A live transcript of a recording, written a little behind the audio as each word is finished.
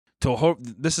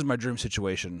this is my dream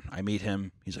situation. I meet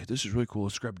him. He's like, this is really cool.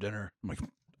 Let's grab dinner. I'm like,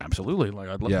 absolutely. Like,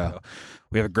 I'd love to go.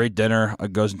 We have a great dinner.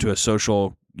 It goes into a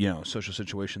social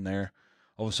situation there.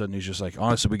 All of a sudden, he's just like,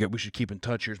 honestly, we should keep in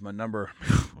touch. Here's my number.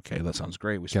 Okay, that sounds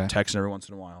great. We start texting every once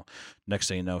in a while. Next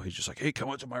thing you know, he's just like, hey, come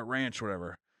out to my ranch,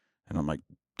 whatever. And I'm like,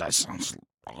 that sounds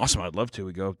awesome. I'd love to.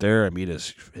 We go up there. I meet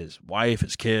his wife,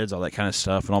 his kids, all that kind of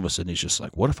stuff. And all of a sudden, he's just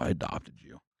like, what if I adopted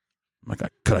you? I'm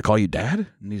like, could I call you Dad?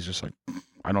 And he's just like,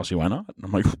 I don't see why not. And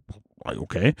I'm like,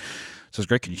 okay. So it's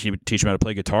great. Can you teach me how to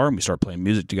play guitar? And we start playing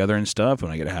music together and stuff.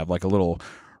 And I get to have like a little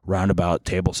roundabout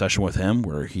table session with him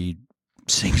where he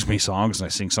sings me songs and I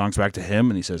sing songs back to him.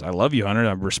 And he says, I love you, Hunter.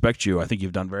 I respect you. I think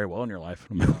you've done very well in your life.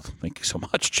 I'm like, thank you so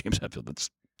much, James Hetfield.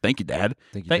 Thank you, Dad.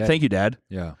 Thank you, Dad.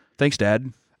 Yeah. Thanks,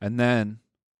 Dad. And then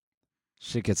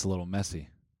shit gets a little messy.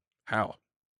 How?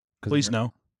 Please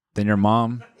no. Then your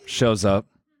mom shows up.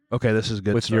 Okay, this is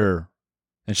good.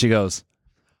 And she goes,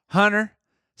 Hunter,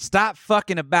 stop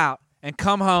fucking about and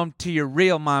come home to your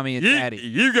real mommy and daddy.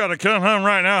 You got to come home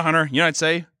right now, Hunter. You know what I'd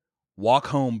say? Walk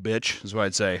home, bitch, is what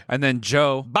I'd say. And then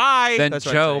Joe. Bye. Then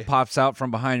Joe pops out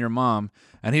from behind your mom,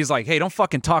 and he's like, hey, don't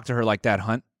fucking talk to her like that,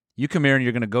 Hunt. You come here and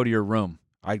you're going to go to your room.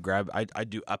 I'd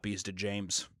do uppies to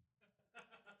James.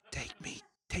 Take me.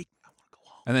 I want to go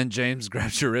home. And then James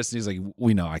grabs your wrist, and he's like,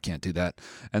 we know I can't do that.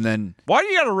 And then... Why do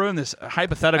you got to ruin this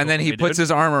hypothetical? And then he puts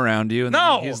his arm around you, and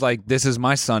then he's like, this is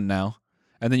my son now.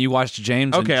 And then you watch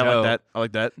James and Joe I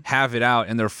like that. Have it out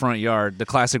in their front yard, the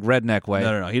classic redneck way.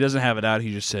 No. He doesn't have it out.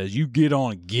 He just says, you get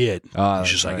on, get. He's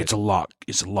just like, it's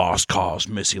a lost cause,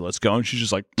 Missy, let's go. And she's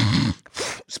just like,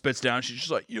 spits down. She's just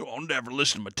like, I'll never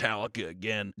listen to Metallica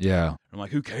again. Yeah. I'm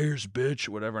like, who cares, bitch,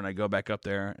 whatever. And I go back up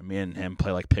there, and me and him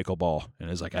play like pickleball in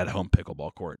his like at-home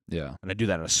pickleball court. Yeah. And I do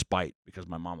that out of spite because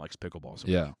my mom likes pickleball. So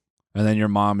yeah. And then your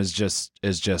mom is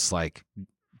just like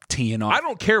teeing off. I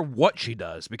don't care what she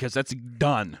does because that's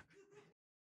done.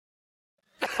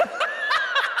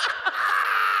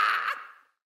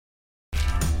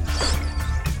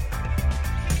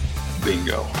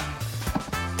 Bingo.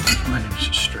 My name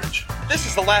is Stretch. This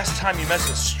is the last time you mess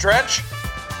with Stretch.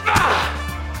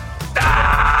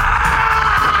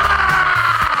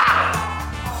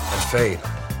 And Fade.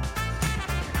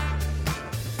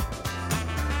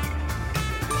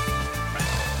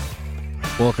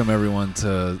 Welcome, everyone,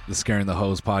 to the Scaring the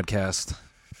Hose podcast.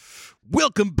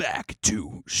 Welcome back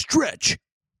to Stretch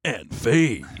and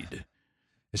Fade.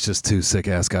 It's just two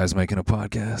sick-ass guys making a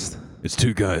podcast. It's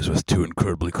two guys with two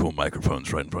incredibly cool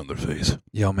microphones right in front of their face.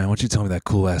 Yo, man, why don't you tell me that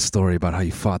cool-ass story about how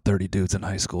you fought 30 dudes in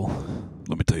high school?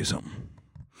 Let me tell you something.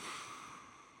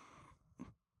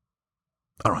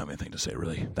 I don't have anything to say,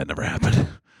 really. That never happened.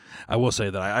 I will say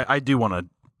that I do want to...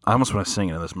 I almost want to sing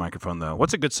into this microphone, though.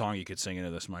 What's a good song you could sing into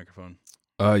this microphone?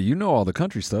 You know all the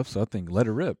country stuff, so I think let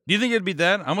it rip. Do you think it'd be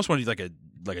that? I almost want to do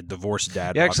like a divorced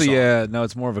dad. Yeah, actually, song. yeah. No,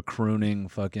 it's more of a crooning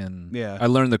fucking... Yeah. I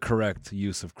learned the correct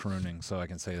use of crooning, so I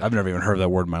can say that. I've never even heard that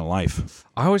word in my life.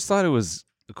 I always thought it was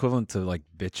equivalent to, like,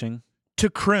 bitching. To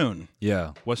croon.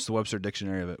 Yeah. What's the Webster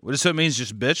dictionary of it? So it means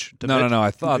just bitch? No. I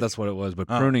thought that's what it was, but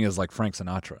crooning is like Frank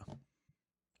Sinatra.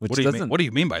 What do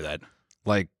you mean by that?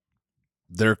 Like,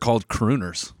 they're called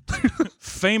crooners.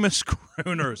 Famous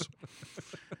crooners.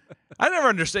 I never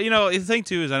understand. The thing,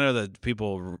 too, is I know that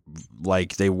people,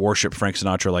 like, they worship Frank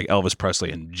Sinatra like Elvis Presley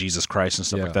and Jesus Christ and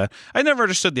stuff like that. I never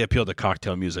understood the appeal to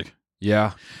cocktail music.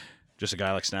 Yeah. Just a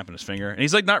guy, like, snapping his finger. And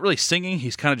he's, like, not really singing.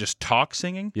 He's kind of just talk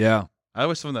singing. Yeah. I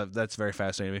always find that's very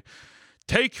fascinating.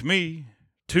 Take me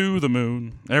to the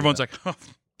moon. And everyone's like, oh.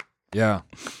 Yeah.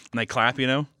 And they clap,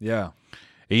 Yeah.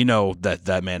 You know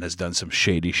that man has done some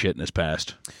shady shit in his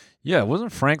past. Yeah,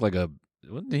 wasn't Frank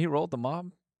wasn't he roll with the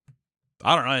mob?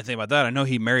 I don't know anything about that. I know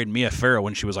he married Mia Farrow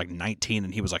when she was like 19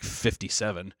 and he was like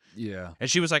 57. Yeah. And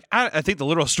she was like, I think the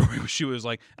literal story was she was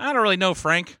like, I don't really know,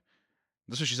 Frank.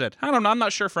 That's what she said. I'm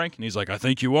not sure, Frank. And he's like, I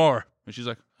think you are. And she's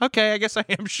like, okay, I guess I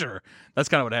am sure. That's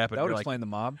kind of what happened. That would explain the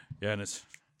mob. Yeah, and it's...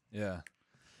 Yeah.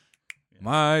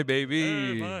 My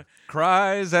baby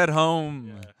cries at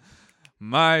home. Yeah.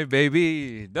 My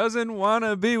baby doesn't want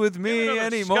to be with me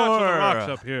anymore. Rocks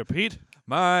up here, Pete.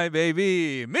 My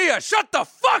baby. Mia, shut the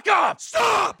fuck up!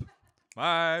 Stop!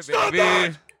 My Stop baby.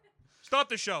 That! Stop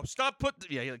the show. Stop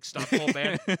you're like, stop the whole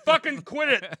band. Fucking quit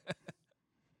it.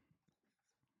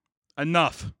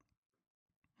 Enough.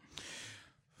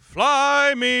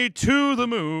 Fly me to the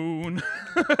moon.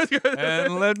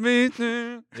 And let me...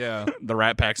 Yeah. The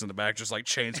Rat Pack's in the back just like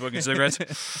chain smoking cigarettes.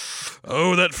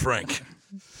 Oh, that Frank.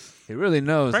 He really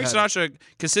knows. Frank Sinatra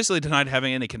consistently denied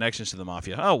having any connections to the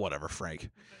mafia. Oh, whatever, Frank.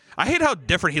 I hate how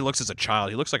different he looks as a child.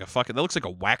 He looks like that looks like a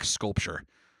wax sculpture.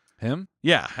 Him?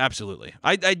 Yeah, absolutely.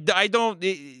 I don't.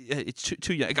 It's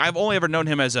too young. I've only ever known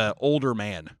him as an older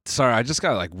man. Sorry, I just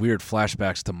got like weird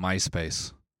flashbacks to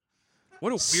MySpace.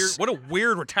 What a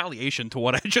weird retaliation to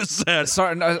what I just said.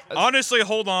 Sorry, no, Honestly,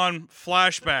 hold on.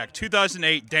 Flashback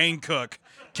 2008. Dane Cook.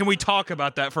 Can we talk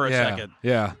about that for a second?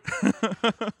 Yeah.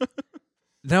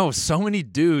 No, so many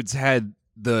dudes had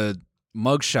the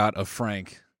mugshot of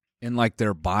Frank in like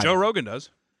their bio. Joe Rogan does.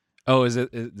 Oh, is it?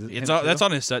 That's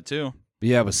on his set too.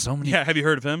 Yeah, but so many. Yeah, have you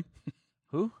heard of him?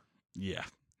 Who? Yeah.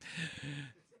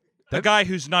 The guy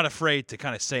who's not afraid to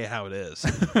kind of say how it is.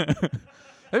 That'd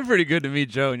be pretty good to meet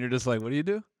Joe, and you're just like, what do you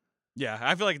do? Yeah,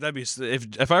 I feel like that'd be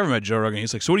if I ever met Joe Rogan,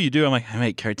 he's like, so what do you do? I'm like, I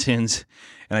make cartoons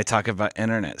and I talk about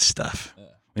internet stuff. Yeah.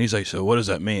 And he's like, so what does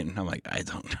that mean? I'm like, I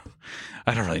don't know.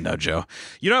 I don't really know, Joe.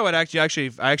 You know what? I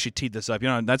actually teed this up. You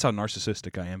know, that's how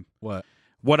narcissistic I am. What?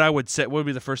 What I would say, what would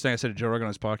be the first thing I said to Joe Rogan on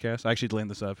his podcast? I actually lined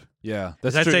this up. Yeah,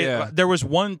 that's true. Yeah. There was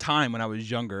one time when I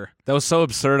was younger. That was so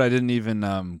absurd, I didn't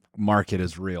even mark it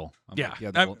as real.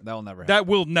 That will never happen. That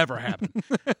will never happen.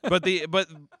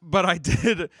 but I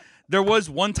did. There was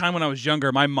one time when I was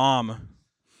younger, my mom,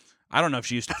 I don't know if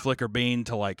she used to flicker bean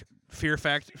to like Fear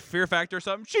Factor or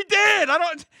something. She did.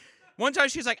 One time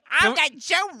she's like, I've got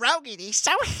Joe Rogan. He's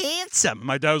so handsome.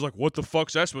 My dad was like, what the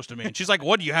fuck's that supposed to mean? She's like,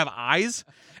 what, do you have eyes?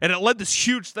 And it led this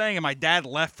huge thing, and my dad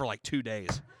left for like 2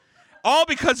 days. All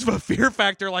because of a Fear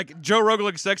Factor, like Joe Rogan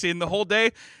looks sexy. And the whole day,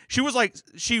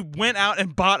 she went out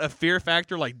and bought a Fear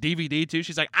Factor like DVD too.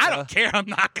 She's like, I don't care. I'm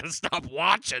not going to stop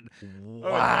watching.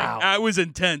 Wow. It was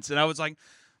intense. And I was like,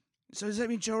 so does that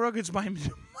mean Joe Rogan's my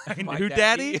new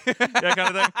daddy? That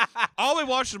kind of thing. All we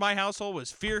watched in my household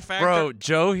was Fear Factor. Bro,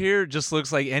 Joe here just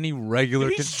looks like any regular.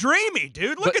 He's dreamy,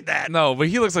 dude. Look at that. No, but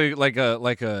he looks like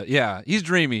a yeah. He's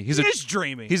dreamy. He is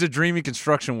dreamy. He's a dreamy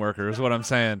construction worker, is what I'm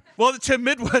saying. Well, to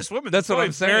Midwest women, that's what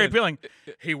I'm saying. Very appealing.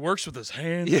 He works with his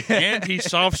hands, and he's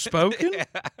soft spoken.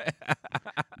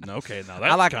 Okay, now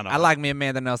that's kind of. I like me a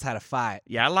man that knows how to fight.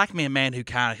 Yeah, I like me a man who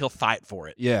he'll fight for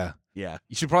it. Yeah. Yeah.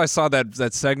 You should probably saw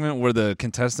that segment where the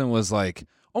contestant was like,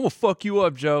 I'm gonna fuck you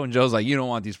up, Joe. And Joe's like, you don't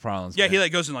want these problems. Yeah, man. he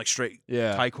like goes in like straight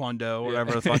taekwondo,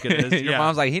 whatever the fuck it is. Your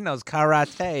mom's like, he knows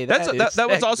karate. That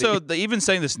was also, even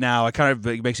saying this now, it kind of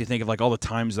makes you think of like all the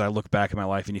times that I look back in my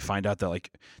life and you find out that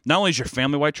like, not only is your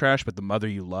family white trash, but the mother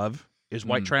you love is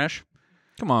white trash.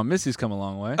 Come on, Missy's come a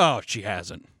long way. Oh, she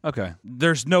hasn't. Okay.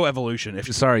 There's no evolution.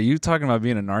 Sorry, you talking about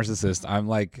being a narcissist, I'm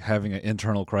like having an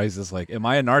internal crisis. Like, am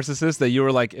I a narcissist that you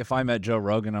were like, if I met Joe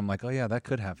Rogan, I'm like, oh yeah, that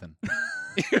could happen.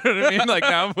 You know what I mean? Like,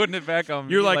 now I'm putting it back on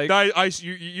me. You're like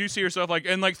you see yourself like,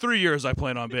 in like 3 years, I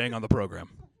plan on being on the program.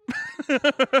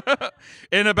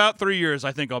 In about 3 years,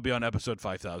 I think I'll be on episode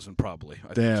 5,000, probably.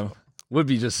 Damn. So. Would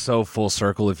be just so full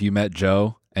circle if you met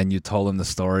Joe and you told him the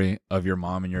story of your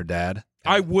mom and your dad.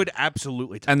 I would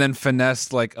absolutely. And then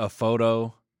finesse like a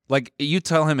photo. Like you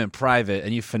tell him in private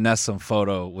and you finesse some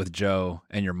photo with Joe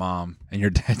and your mom and your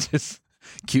dad just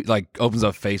cute like opens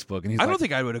up Facebook and he's I don't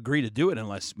think I would agree to do it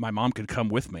unless my mom could come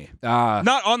with me.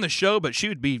 Not on the show, but she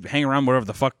would be hanging around wherever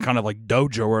the fuck kind of like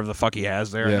dojo, wherever the fuck he has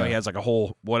there. Yeah. I know he has like a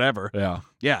whole whatever. Yeah.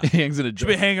 Yeah. He hangs in a She'd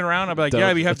be hanging around. I'd be like,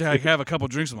 yeah, we have to have a couple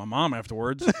drinks with my mom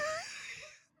afterwards.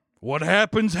 What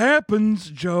happens,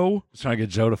 Joe. Just trying to get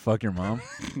Joe to fuck your mom.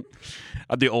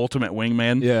 The ultimate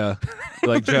wingman. Yeah.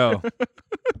 Like, Joe,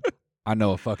 I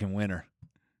know a fucking winner.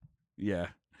 Yeah.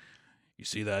 You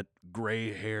see that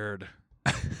gray-haired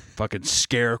fucking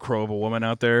scarecrow of a woman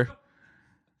out there?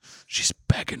 She's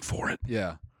begging for it.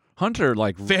 Yeah. Hunter,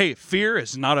 like... Hey, fear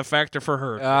is not a factor for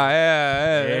her.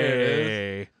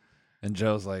 Hey. And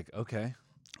Joe's like, okay.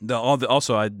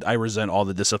 Also, I resent all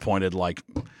the disappointed, like...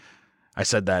 I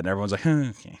said that, and everyone's like,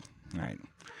 okay, all right.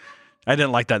 I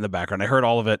didn't like that in the background. I heard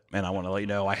all of it, and I want to let you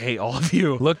know I hate all of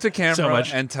you. Look to camera so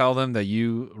much. And tell them that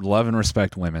you love and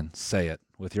respect women. Say it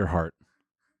with your heart.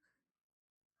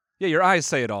 Yeah, your eyes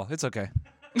say it all. It's okay.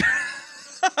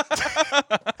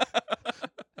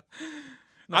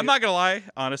 I'm not going to lie.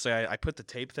 Honestly, I put the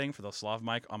tape thing for the Slav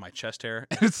mic on my chest hair.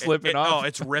 It's slipping off. Oh,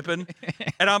 it's ripping.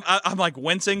 And I'm like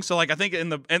wincing. So like I think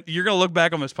and you're going to look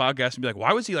back on this podcast and be like,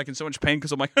 why was he like in so much pain?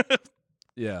 Because I'm like...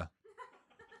 Yeah.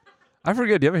 I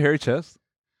forget. Do you have a hairy chest?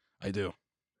 I do.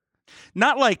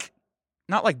 Not like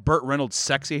Burt Reynolds'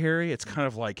 sexy hairy. It's kind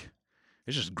of like...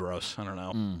 It's just gross. I don't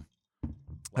know.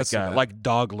 Like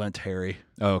dog lint hairy.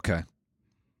 Oh, okay.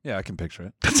 Yeah, I can picture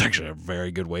it. That's actually a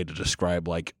very good way to describe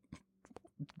like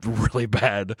really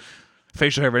bad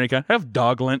facial hair of any kind. I have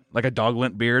dog lint, like a dog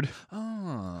lint beard.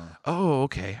 Oh,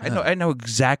 okay. I know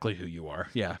exactly who you are.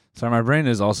 Yeah. Sorry, my brain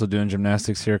is also doing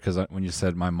gymnastics here because when you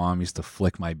said my mom used to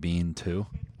flick my bean too,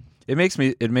 it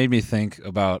made me think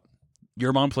about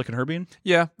Your mom flicking her bean?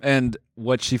 Yeah, and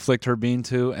what she flicked her bean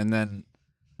to, and then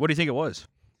What do you think it was?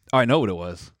 oh, I know what it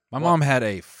was. My mom had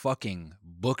a fucking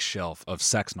bookshelf of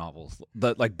sex novels,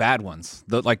 the like bad ones,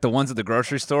 the ones at the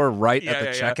grocery store right at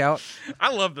the checkout.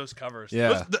 I love those covers.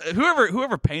 Yeah.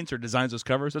 Whoever paints or designs those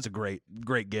covers, that's a great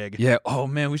gig. Yeah. Oh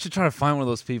man, we should try to find one of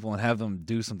those people and have them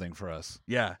do something for us.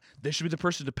 Yeah. They should be the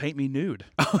person to paint me nude.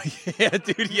 Oh yeah,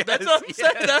 dude. Yes, That's what I'm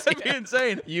saying. That would be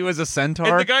insane. You as a centaur.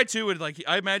 And the guy too would like.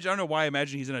 I don't know why. I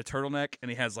imagine he's in a turtleneck and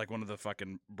he has like one of the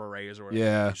fucking berets or whatever.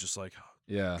 Yeah. He's just like,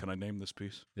 yeah. can I name this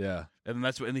piece? Yeah. And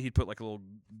then and then he'd put like a little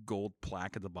gold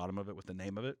plaque at the bottom of it with the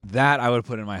name of it. That I would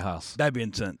put in my house. That'd be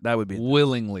insane. That would be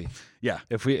willingly. Yeah.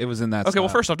 If it was in that. Okay. style. Well,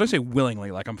 first off, don't say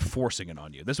willingly like I'm forcing it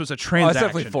on you. This was a Oh, it's transaction.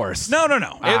 definitely forced. No.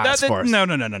 It's forced. No.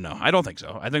 I don't think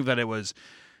so. I think that it was.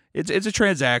 It's a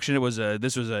transaction. It was a.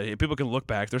 This was a. People can look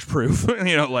back. There's proof.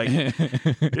 Like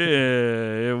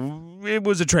it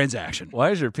was a transaction. Why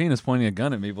is your penis pointing a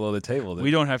gun at me below the table?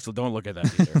 We don't have to. Don't look at that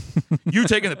either. You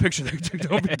taking the picture there?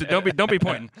 Don't be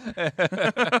pointing.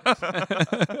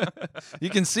 You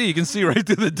can see right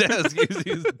through the desk. You see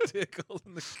his dick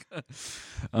holding the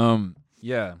gun.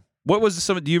 Yeah. What was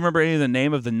some? Do you remember any of the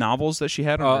name of the novels that she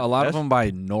had? On her A lot of desk? them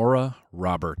by Nora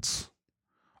Roberts.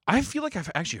 I feel like I've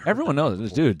actually heard. Everyone that knows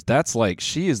this, dude. That's like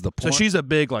she is the. So Porn. she's a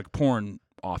big like porn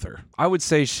author. I would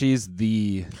say she's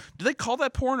the. Do they call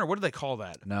that porn or what do they call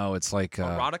that? No, it's like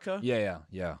Erotica.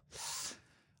 Yeah.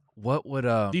 What would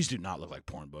These do not look like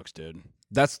porn books, dude.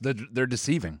 they're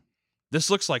deceiving. This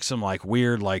looks like some like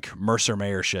weird like Mercer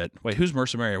Mayer shit. Wait, who's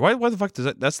Mercer Mayer? Why the fuck does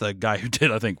that? That's the guy who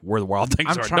did I think Where the Wild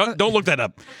Things Are. Don't look that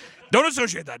up. Don't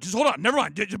associate that. Just hold on. Never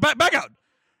mind. Just back out.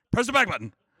 Press the back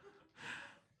button.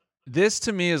 This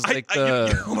to me is like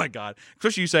the. Oh my god!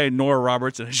 Especially you say Nora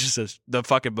Roberts and it just says the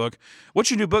fucking book.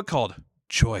 What's your new book called?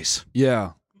 Choice.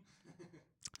 Yeah.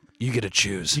 You get to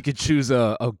choose. You could choose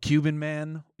a Cuban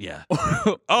man. Yeah.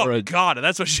 Or Oh god!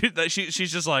 That's what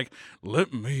she's just like.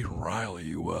 Let me rile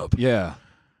you up. Yeah.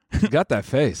 You got that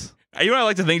face. You know what I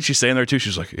like to think she's saying there too?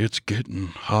 She's like, it's getting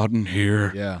hot in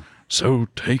here. Yeah. So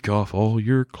take off all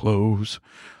your clothes.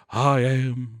 I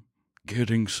am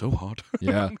getting so hot.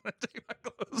 Yeah. I'm gonna take my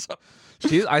clothes off.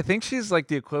 I think she's like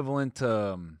the equivalent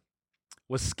to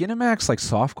was Skinamax like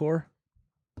softcore?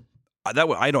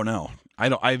 I don't know.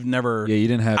 I've never. Yeah, you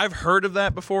didn't have. I've heard of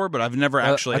that before, but I've never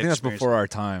actually. I think that's experienced before our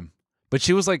time. But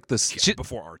she was like the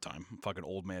before our time. Fucking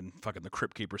old man. Fucking the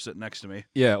crypt keeper sitting next to me.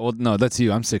 Yeah, well, no, that's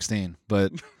you. I'm 16,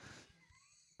 but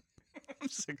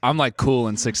I'm like cool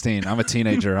and 16. I'm a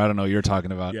teenager. I don't know what you're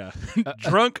talking about. Yeah.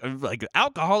 Drunk, like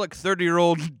alcoholic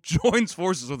 30-year-old joins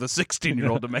forces with a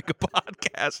 16-year-old to make a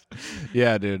podcast.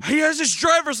 Yeah, dude. He has his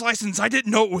driver's license. I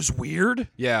didn't know it was weird.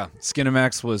 Yeah,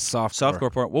 Skinamax was softcore.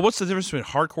 Softcore porn. Well, what's the difference between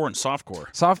hardcore and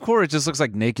softcore? Softcore, it just looks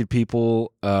like naked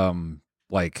people,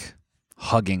 like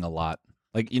hugging a lot.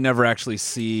 Like you never actually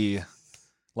see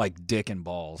like dick and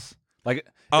balls. Like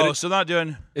So not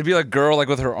doing. it'd be like a girl like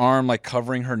with her arm like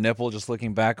covering her nipple, just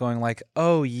looking back, going like,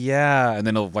 "Oh yeah," and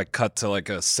then it'll like cut to like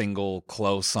a single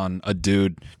close on a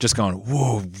dude just going,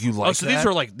 "Whoa, you like?" So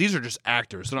that? these are just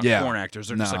actors. They're not Yeah. porn actors.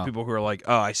 They're just No. like people who are like,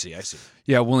 oh, I see.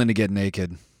 Yeah, willing to get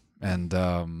naked, and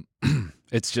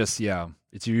it's just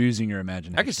it's you're using your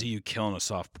imagination. I can see you killing a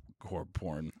softcore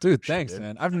porn. Dude, thanks,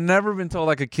 man. I've never been told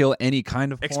I could kill any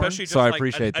kind of porn, Especially just so I like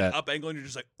appreciate an that. up angle and you're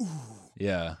just like, ooh.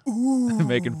 Yeah, Ooh.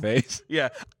 making face. Yeah.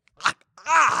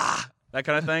 That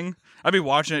kind of thing. I'd be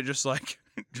watching it just like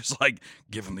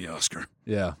give him the Oscar.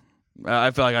 Yeah.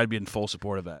 I feel like I'd be in full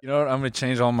support of that. You know what? I'm gonna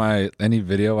change any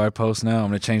video I post now. I'm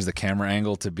gonna change the camera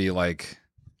angle to be like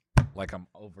I'm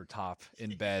over top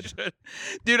in bed.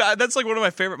 Dude, that's like one of my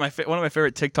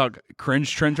favorite TikTok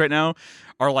cringe trends right now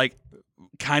are like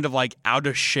kind of like out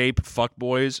of shape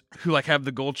fuckboys who like have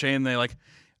the gold chain and they like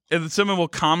and someone will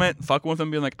comment fucking with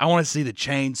them being like, I want to see the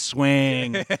chain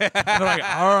swing. And they're like,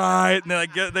 all right. And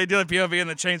they do the POV and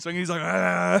the chain swing. He's like,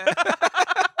 ah.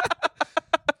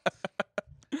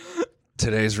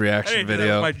 Today's reaction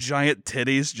video. My giant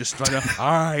titties just fucking,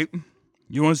 all right.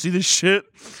 You want to see this shit?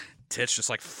 Tits just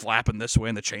like flapping this way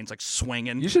and the chain's like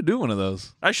swinging. You should do one of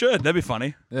those. I should. That'd be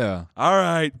funny. Yeah. All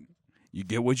right. You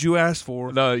get what you asked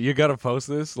for. No, you gotta post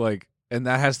this and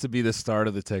that has to be the start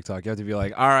of the TikTok. You have to be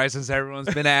like, all right, since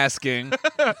everyone's been asking.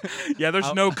 Yeah,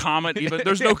 there's no comment even.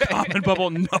 There's no comment bubble.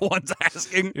 No one's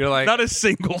asking. You're like, not a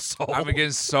single soul. I've been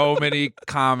getting so many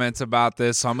comments about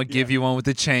this, so I'm going to give you one with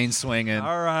the chain swinging.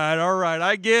 All right.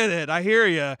 I get it. I hear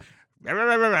you.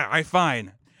 I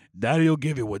fine. Daddy will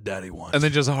give you what Daddy wants. And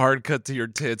then just a hard cut to your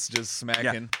tits just smacking.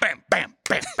 Yeah. Bam, bam,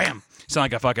 bam, bam. Sound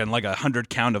like a fucking 100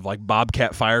 count of like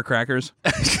Bobcat firecrackers.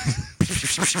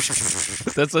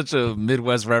 That's such a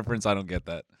Midwest reference. I don't get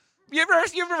that. You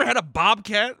ever had a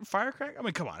bobcat firecracker? I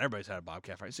mean, come on, everybody's had a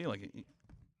bobcat firecracker. See, like,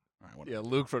 all right, whatever. Yeah,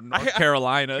 Luke from North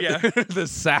Carolina, Yeah. the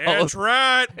South. That's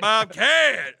right,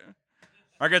 bobcat.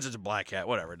 I guess it's a black cat.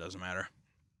 Whatever, it doesn't matter.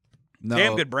 No,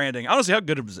 Damn good branding. Honestly, how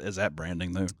good is that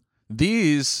branding though?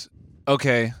 these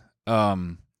okay.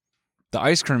 The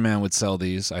ice cream man would sell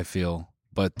these, I feel,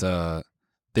 but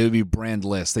they would be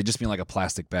brandless. They'd just be in like a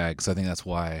plastic bag. So I think that's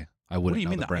why I wouldn't. What do you know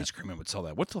mean the the brand. ice cream man would sell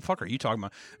that? What the fuck are you talking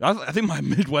about? I think my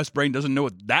Midwest brain doesn't know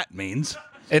what that means.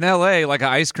 In LA, like an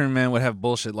ice cream man would have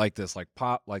bullshit like this, like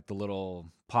the little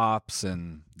pops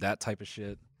and that type of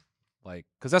shit. Like,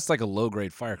 because that's like a low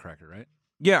grade firecracker, right?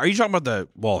 Yeah, are you talking about the?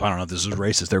 Well, I don't know if this is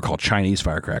racist. They're called Chinese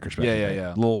firecrackers. back Yeah, in the yeah, day. yeah.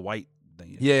 Little white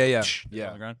thing. Yeah. On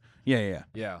the ground. Yeah.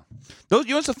 Yeah. Those.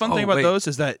 You know what's the fun thing about wait. those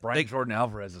is that Brian Jordan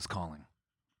Alvarez is calling.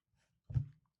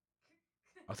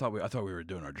 I thought we were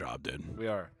doing our job, dude. We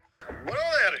are.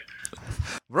 Brother!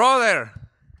 Brother!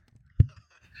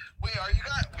 Wait, are you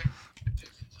guys...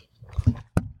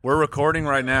 We're recording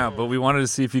right now, but we wanted to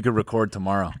see if you could record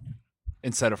tomorrow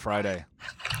instead of Friday.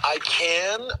 I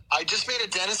can. I just made a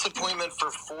dentist appointment for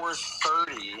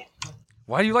 4:30.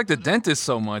 Why do you like the dentist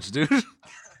so much, dude?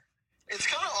 It's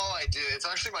kind of all I do. It's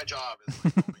actually my job. It's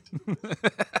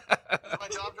my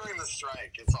job during the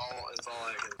strike. It's all I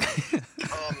can do.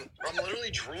 I'm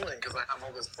literally drooling because I have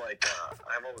all this I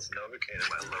have all this Novocaine in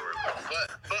my lower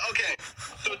lip. But okay.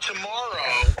 So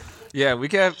tomorrow, Yeah, we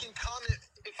can. I can come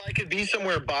if I could be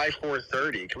somewhere by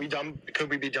 4:30. Could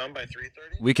we be done by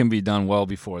 3:30? We can be done well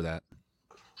before that.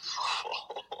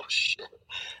 Oh shit.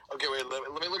 Okay, wait.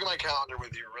 Let me look at my calendar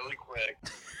with you really quick.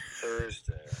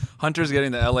 Thursday. Hunter's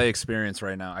getting the LA experience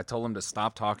right now. I told him to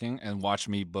stop talking and watch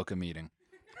me book a meeting.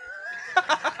 Yeah,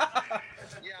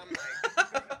 I'm like,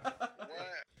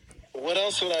 what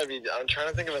else would I be? I'm trying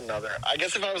to think of another. I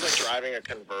guess if I was like driving a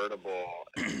convertible,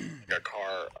 like a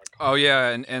car. Oh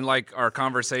yeah, and like our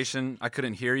conversation, I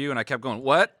couldn't hear you, and I kept going,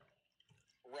 "What?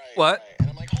 Right. What?" Right. And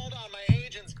I'm like, hold on, my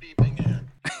agent's beeping in.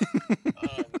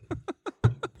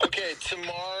 Okay,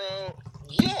 tomorrow.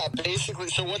 Yeah, basically.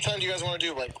 So what time do you guys want to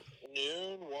do? Like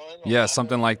noon, 1? Yeah, 11,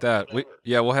 something like that.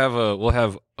 whatever? We'll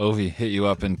have Ovi hit you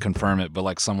up and confirm it, but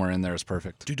like somewhere in there is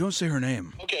perfect. Dude, don't say her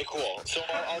name. Okay, cool. So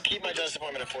I'll keep my dentist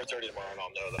appointment at 4:30 tomorrow, and I'll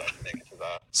know that I can make it to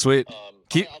that. Sweet.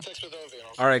 Keep I'll text with Ovi.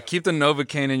 And all right. Keep the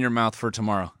Novocaine in your mouth for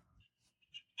tomorrow.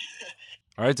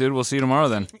 All right, dude. We'll see you tomorrow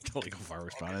then. Illegal fire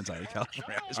respondents out of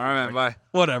California. All right, man. Bye.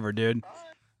 Whatever, dude.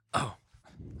 Oh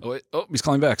wait. Oh, he's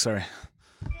calling back. Sorry.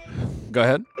 Go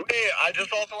ahead. Okay, I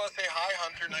just also want to say hi,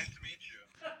 Hunter. Nice to meet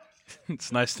you.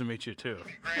 It's nice to meet you too.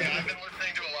 Great. I've been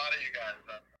listening to a lot of you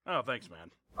guys. Oh, thanks, man.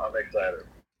 I'm excited.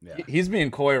 Yeah. He's being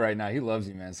coy right now. He loves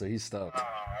you, man. So he's stoked. Oh,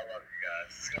 I love you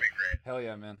guys. It's gonna be great. Hell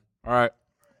yeah, man. All right.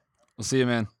 We'll see you,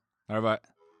 man. All right, bye.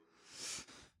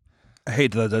 I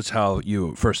hate that that's how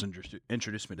you first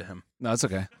introduced me to him. No, it's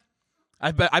okay.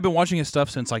 I've been watching his stuff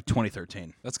since like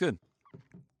 2013. That's good.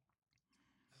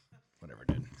 Whatever,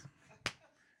 dude.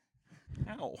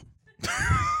 Ow.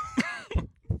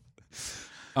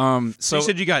 So you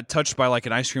said you got touched by like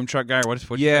an ice cream truck guy, or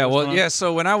what? Yeah, what's well, going on? yeah.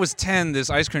 So when I was 10, this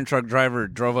ice cream truck driver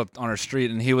drove up on our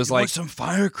street, and he was You like, want some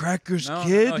firecrackers, no,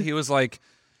 kid. no, he was like,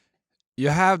 "You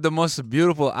have the most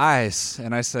beautiful eyes,"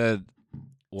 and I said,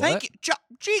 "What?" Thank you,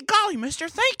 gee golly, Mister.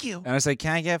 Thank you. And I said,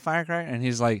 "Can I get a firecracker?" And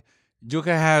he's like, "You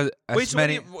can have as Wait, so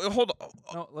many." hold on.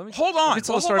 No, let me Hold on. Let me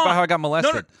tell a Hold story on. about how I got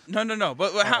molested. No.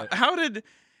 But right. how did?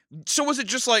 So was it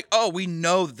just like, oh, we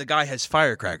know that the guy has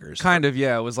firecrackers? Kind of,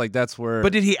 yeah. It was like that's where.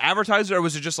 But did he advertise it, or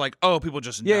was it just like, oh, people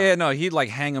just know? yeah, no, he'd like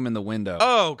hang them in the window.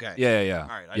 Oh, okay. Yeah. All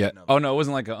right, I yeah. didn't know Oh no, it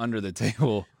wasn't like a under the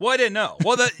table. Well, I didn't know.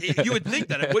 Well, you would think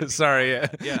that it would. Be. Sorry, yeah.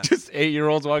 Yeah. Just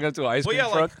 8-year-olds walking up to an ice Well, cream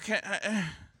yeah, truck. like,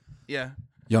 yeah,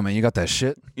 Yo, man, you got that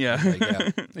shit? yeah. Like,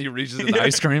 yeah. He reaches in the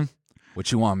ice cream. What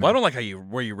you want, man? Well, I don't like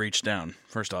where you reach down.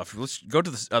 First off, let's go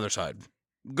to the other side.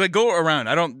 Like, go around.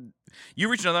 I don't. You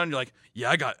reach down and you're like,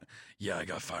 I got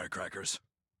firecrackers.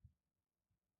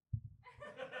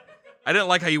 I didn't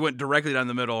like how you went directly down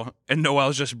the middle, and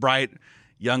Noel's just bright,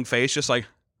 young face, just like.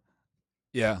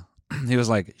 Yeah. He was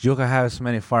like, you can have as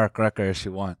many firecrackers as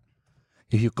you want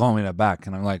if you call me in the back.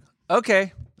 And I'm like,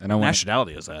 okay. And I went,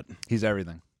 Nationality is that? he's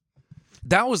everything.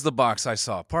 That was the box I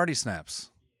saw. Party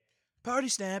snaps. Party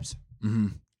snaps. Mm-hmm.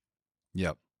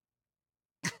 Yep.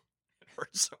 It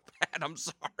hurts so bad. I'm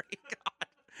sorry. God.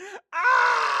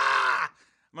 Ah!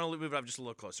 I'm gonna move it up just a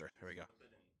little closer. Here we go.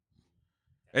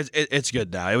 It's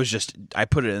good now. It was just I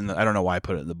put it in. I don't know why I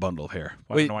put it in the bundle here.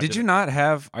 Wait, did you not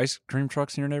have ice cream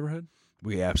trucks in your neighborhood?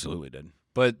 We absolutely did.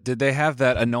 But did they have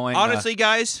that annoying? Honestly,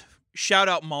 guys, shout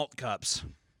out malt cups.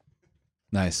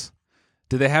 Nice.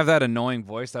 Did they have that annoying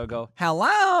voice that would go,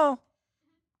 "Hello"?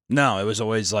 No, it was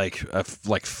always like a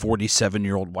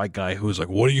 47-year-old white guy who was like,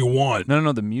 "What do you want?"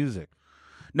 No, the music.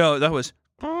 No, that was.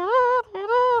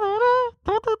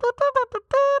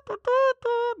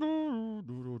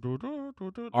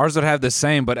 Ours would have the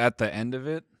same, but at the end of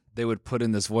it, they would put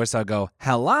in this voice. I'd go,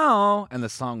 "Hello," and the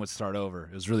song would start over.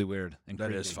 It was really weird and That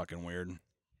creepy. is fucking weird.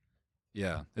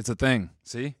 Yeah, it's a thing.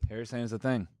 See, Harry's saying it's a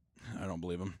thing. I don't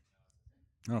believe him.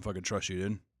 I don't fucking trust you,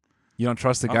 dude. You don't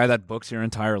trust the guy that books your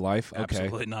entire life? Okay.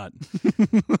 Absolutely not.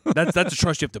 That's a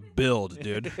trust you have to build,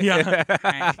 dude. Yeah.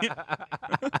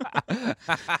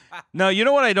 No, you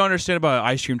know what I don't understand about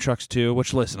ice cream trucks too?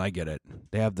 Which, listen, I get it.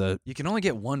 They have the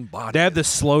get one body. They have the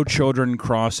slow children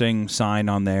crossing sign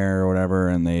on there or whatever,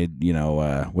 and they,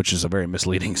 which is a very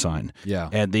misleading sign. Yeah.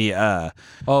 And the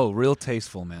real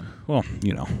tasteful, man. well,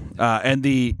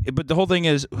 but the whole thing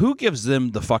is, who gives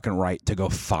them the fucking right to go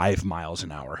 5 miles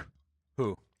an hour?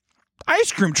 Who?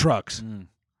 Ice cream trucks.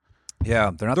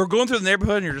 Yeah, they're not. They're going through the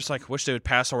neighborhood, and you're just like, wish they would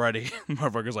pass already.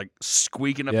 Motherfuckers like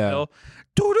squeaking up the Yeah. hill.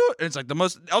 Doo-doo. And it's like the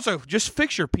most. Also, just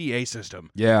fix your PA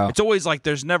system. Yeah. It's always like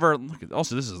there's never.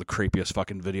 Also, this is the creepiest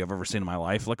fucking video I've ever seen in my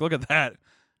life. Like, look at that.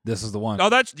 This is the one.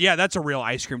 Oh, that's a real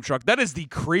ice cream truck. That is the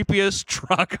creepiest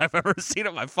truck I've ever seen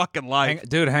in my fucking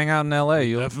life. Hang out in L.A.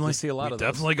 You'll see a lot of those.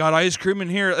 Definitely got ice cream in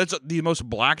here. That's the most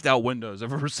blacked out windows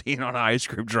I've ever seen on an ice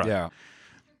cream truck. Yeah.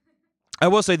 I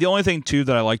will say the only thing too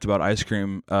that I liked about ice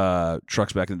cream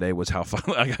trucks back in the day was how fun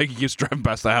I used to drive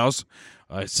past the house.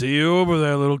 I see you over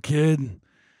there, little kid.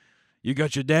 You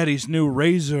got your daddy's new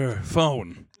Razor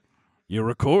phone. You're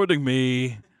recording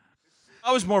me.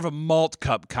 I was more of a malt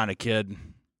cup kind of kid.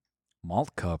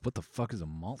 Malt cup? What the fuck is a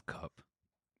malt cup?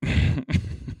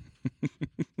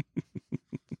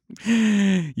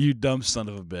 You dumb son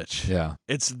of a bitch. Yeah.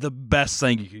 It's the best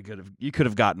thing you could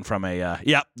have gotten from a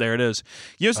yep, there it is.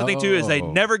 You know something too is they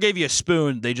Oh. never gave you a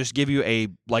spoon, they just give you a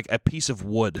piece of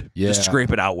wood Yeah. to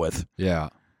scrape it out with. Yeah.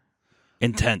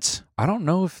 Intense. I don't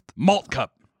know if Malt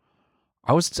cup.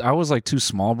 I was like too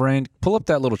small brained. Pull up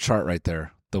that little chart right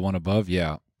there. The one above.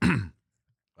 Yeah.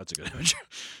 That's a good image.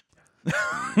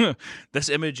 This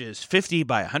image is 50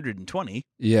 by 120.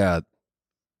 Yeah.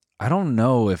 I don't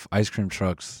know if ice cream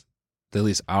trucks, at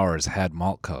least ours, had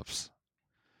malt cups.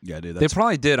 Yeah, dude. They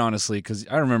probably did, honestly, because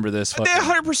I remember this. They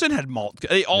 100% had malt.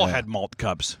 They all had malt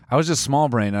cups. I was just small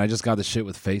brain, and I just got the shit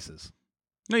with faces.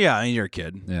 No, yeah, I mean, you're a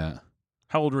kid. Yeah.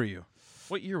 How old were you?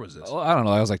 What year was this? Well, I don't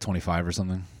know. I was like 25 or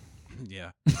something.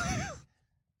 Yeah.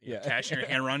 Yeah. Cash in your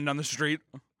hand running down the street.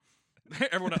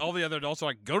 Everyone, all the other adults are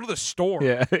like, go to the store.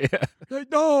 Yeah.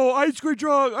 Like, no, ice cream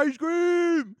truck, ice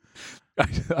cream.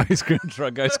 Ice cream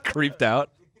truck guy's creeped out.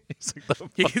 He's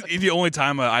like, The only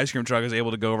time an ice cream truck is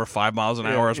able to go over 5 miles an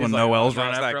hour is when Noel's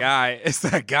running after him. It's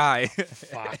that guy.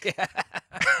 Fuck.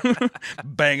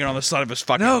 Banging on the side of his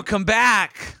fucking No, come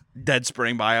back. dead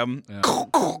spring by him. Yeah.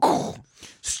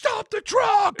 Stop the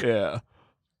truck! Yeah.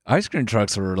 Ice cream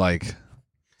trucks were like.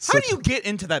 How do you get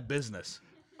into that business?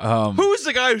 Who is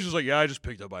the guy who's just like, yeah, I just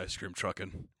picked up ice cream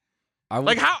trucking?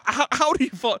 Like, how do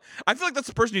you fall? I feel like that's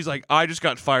the person who's like, I just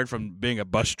got fired from being a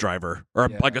bus driver or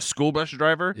like a school bus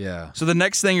driver. Yeah. So the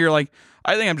next thing you're like,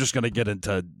 I think I'm just going to get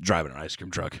into driving an ice cream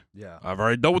truck. Yeah. I've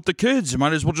already dealt with the kids. You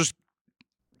might as well just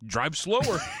drive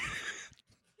slower.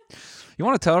 You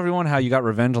want to tell everyone how you got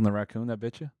revenge on the raccoon that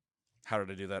bit you? How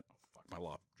did I do that? Fuck, my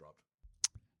law dropped.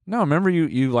 No, remember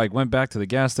you like went back to the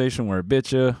gas station where it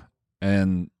bit you,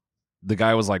 and the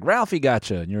guy was like, Ralphie got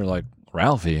you. And you're like,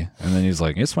 Ralphie? And then he's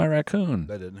like, it's my raccoon.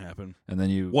 That didn't happen. And then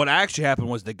you... What actually happened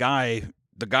was the guy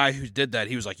who did that,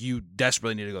 he was like, you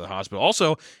desperately need to go to the hospital.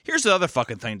 Also, here's the other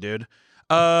fucking thing, dude.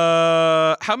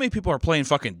 How many people are playing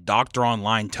fucking Doctor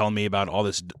Online telling me about all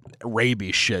this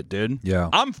rabies shit, dude? Yeah.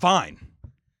 I'm fine.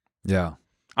 Yeah.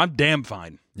 I'm damn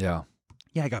fine. Yeah.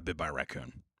 Yeah, I got bit by a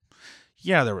raccoon.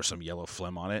 Yeah, there was some yellow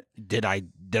phlegm on it. Did I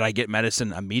get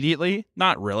medicine immediately?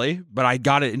 Not really, but I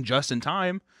got it just in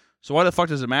time. So why the fuck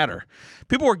does it matter?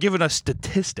 People were giving us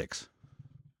statistics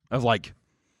of like,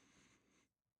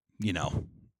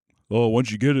 oh,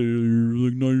 once you get it,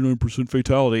 you're like 99%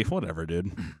 fatality. Whatever,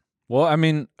 dude. Well, I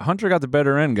mean, Hunter got the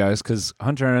better end, guys, because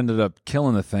Hunter ended up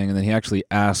killing the thing, and then he actually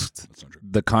asked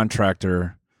the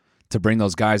contractor to bring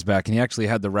those guys back, and he actually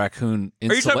had the raccoon.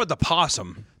 Are you talking about the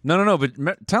possum? No. But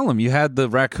tell him you had the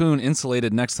raccoon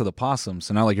insulated next to the possum,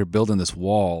 so now like you're building this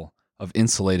wall of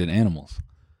insulated animals.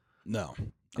 No.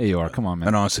 There you are. Come on, man.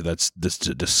 And honestly, that's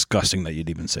disgusting that you'd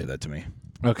even say that to me.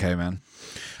 Okay, man.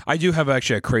 I do have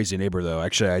actually a crazy neighbor, though.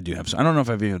 Actually, I do have some. I don't know if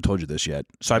I've even told you this yet.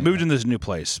 So I moved into this new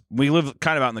place. We live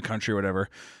kind of out in the country or whatever.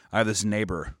 I have this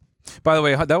neighbor. By the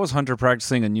way, that was Hunter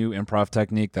practicing a new improv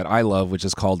technique that I love, which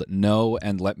is called "No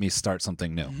and Let Me Start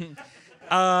Something New."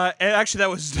 And actually,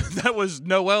 that was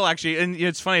Noel actually, and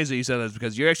it's funny that you said that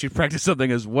because you actually practiced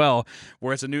something as well,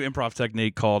 where it's a new improv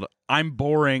technique called "I'm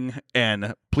boring"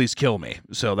 and "Please kill me."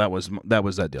 So that was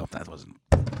that deal. That wasn't.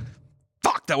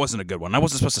 Fuck, that wasn't a good one. I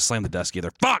wasn't supposed to slam the desk either.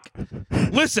 Fuck.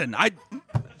 Listen,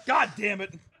 God damn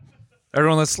it.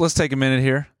 Everyone, let's take a minute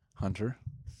here, Hunter.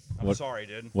 I'm sorry,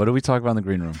 dude. What do we talk about in the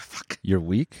green room? Fuck. You're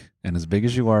weak, and as big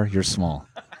as you are, you're small.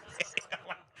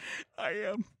 I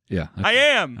am. Yeah, okay. I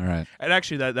am. All right. And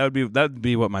actually, that would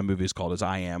be what my movie is called. Is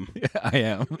I am. Yeah, I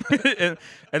am.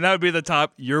 and that would be the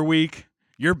top. You're weak.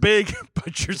 You're big,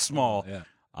 but you're small. Yeah.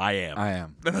 I am. I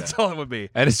am. That's all it would be.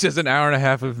 And it's just an hour and a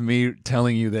half of me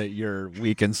telling you that you're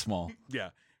weak and small.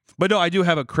 Yeah. But no, I do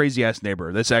have a crazy ass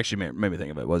neighbor. This actually made me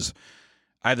think of it. Was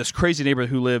I have this crazy neighbor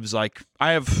who lives I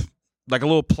have like a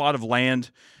little plot of land,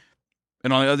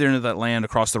 and on the other end of that land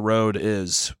across the road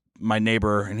is my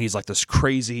neighbor, and he's like this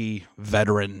crazy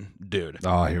veteran dude.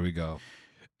 Oh, here we go.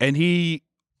 And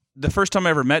the first time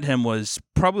I ever met him was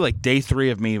probably like day 3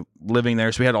 of me living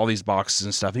there. So we had all these boxes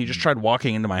and stuff. And he just tried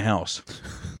walking into my house.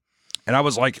 And I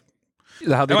was like,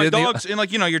 How they did dogs, and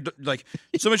like, you're like,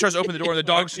 somebody tries to open the door and the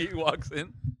dog walks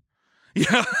in.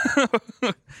 Yeah.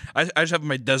 I just have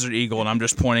my Desert Eagle and I'm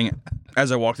just pointing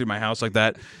as I walk through my house like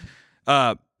that.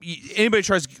 Anybody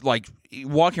tries like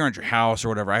walking around your house or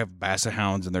whatever, I have basset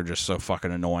hounds and they're just so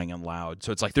fucking annoying and loud.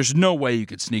 So it's like, there's no way you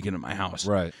could sneak into my house.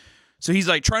 Right. So he's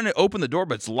like trying to open the door,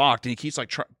 but it's locked, and he keeps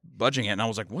like budging it. And I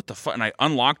was like, "What the fuck?" And I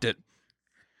unlocked it,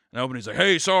 and I opened it. He's like,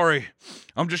 "Hey, sorry,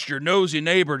 I'm just your nosy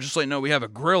neighbor. Just let you know we have a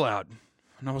grill out."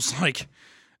 And I was like,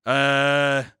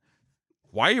 why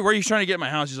are you trying to get in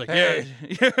my house?" He's like, Hey,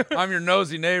 "Yeah, I'm your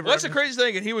nosy neighbor. Well, that's the crazy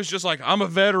thing." And he was just like, "I'm a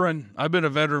veteran. I've been a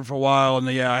veteran for a while, and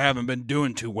yeah, I haven't been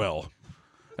doing too well."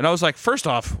 And I was like, first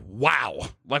off, wow,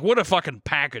 like what a fucking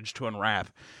package to unwrap.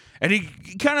 And he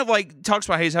kind of like talks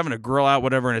about how he's having a grill out,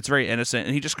 whatever, and it's very innocent.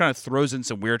 And he just kind of throws in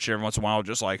some weird shit every once in a while,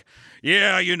 just like,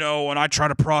 yeah, and I try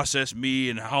to process me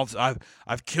and how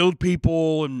I've killed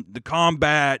people and the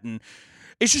combat, and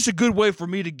it's just a good way for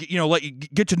me to let you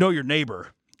get to know your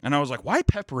neighbor. And I was like, why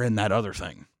pepper in that other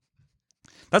thing?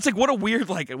 That's like what a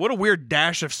weird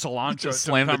dash of cilantro. Just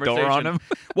slam the door on him.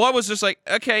 Well, I was just like,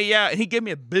 okay, yeah. And he gave me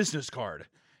a business card.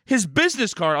 His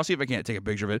business card, I'll see if I can't take a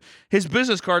picture of it. His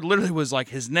business card literally was like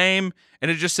his name, and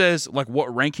it just says like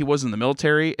what rank he was in the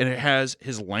military, and it has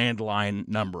his landline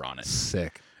number on it.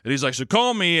 Sick. And he's like, so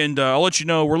call me, and I'll let you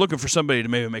know we're looking for somebody to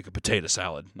maybe make a potato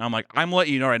salad. And I'm like, I'm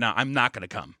letting you know right now, I'm not going to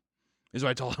come. Is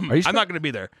what I told him. I'm not going to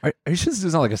be there. Are you sure this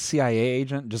is not like a CIA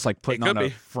agent just like putting on be. a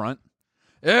front?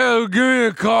 Yeah, give me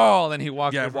a call. Then he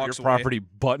walks over walks your property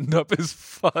buttoned up as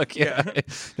fuck. Yeah.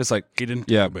 Just like, he didn't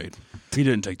take the bait. He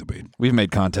didn't take the bait. We've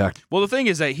made contact. Well, the thing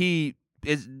is that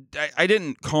I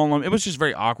didn't call him. It was just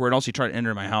very awkward. Also, he tried to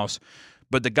enter my house.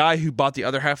 But the guy who bought the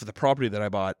other half of the property that I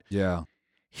bought, yeah,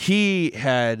 he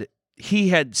had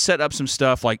set up some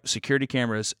stuff like security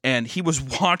cameras, and he was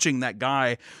watching that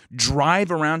guy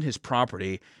drive around his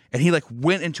property. And he like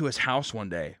went into his house one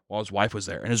day while his wife was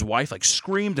there, and his wife like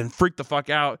screamed and freaked the fuck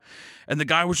out. And the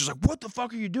guy was just like, "What the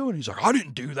fuck are you doing?" He's like, "I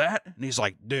didn't do that." And he's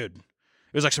like, "Dude," it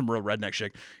was like some real redneck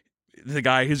shit. The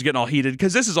guy who's getting all heated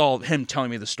because this is all him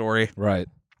telling me the story. Right.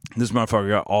 This motherfucker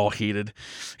got all heated.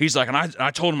 He's like, and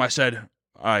I told him, I said,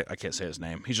 I can't say his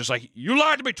name. He's just like, "You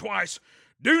lied to me twice.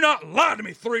 Do not lie to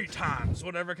me 3 times,"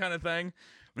 whatever kind of thing.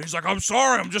 And he's like, "I'm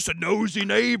sorry. I'm just a nosy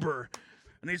neighbor."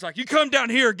 And he's like, "You come down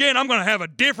here again, I'm going to have a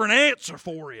different answer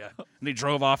for you." And he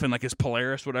drove off in like his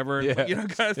Polaris, whatever, yeah.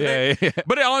 Kind of thing. Yeah.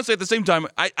 But honestly, at the same time,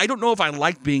 I don't know if I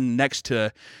like being next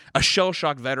to a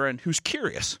shell-shocked veteran who's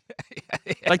curious.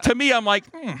 Yeah. Like, to me, I'm like,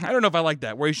 I don't know if I like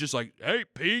that, where he's just like, "Hey,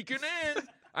 peeking in."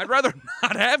 I'd rather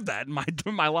not have that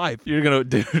in my life. You're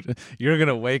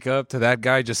gonna wake up to that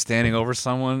guy just standing over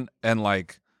someone and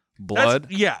like blood.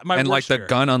 My and like fear. the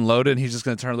gun unloaded, and he's just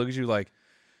gonna turn and look at you like,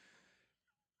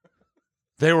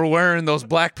 "They were wearing those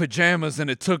black pajamas and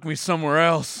it took me somewhere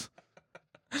else."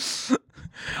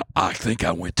 I think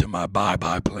I went to my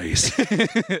bye-bye place.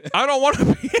 I don't want to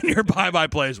be in your bye-bye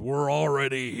place. We're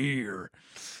already here.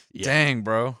 Yeah. Dang,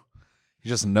 bro. You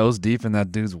just nose deep in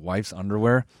that dude's wife's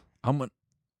underwear. I'm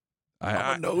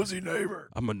a nosy neighbor.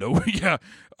 Yeah.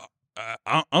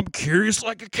 I'm curious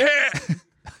like a cat.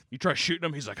 You try shooting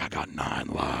him, he's like, "I got 9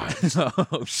 lives."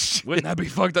 Oh shit! Wouldn't that be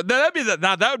fucked up?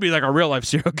 That would be like a real life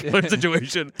serial killer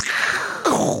situation.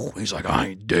 He's like, "I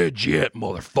ain't dead yet,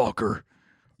 motherfucker."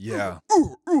 Yeah.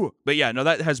 But yeah, no,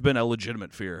 that has been a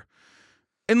legitimate fear.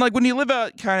 And like when you live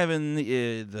out kind of in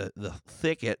the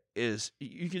thicket, is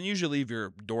you can usually leave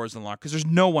your doors unlocked because there's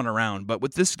no one around. But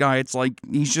with this guy, it's like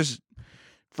he's just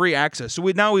free access. So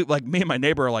we like me and my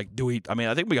neighbor are like,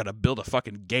 I think we got to build a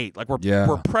fucking gate. Like we're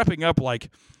prepping up like,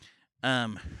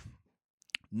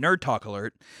 nerd talk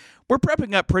alert. We're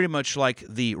prepping up pretty much like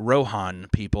the Rohan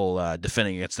people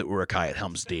defending against the Urukai at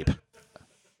Helm's Deep.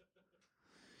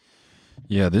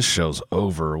 Yeah, this show's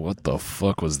over. What the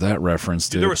fuck was that reference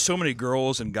to? Dude, there were so many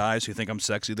girls and guys who think I'm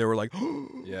sexy. They were like,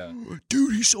 yeah,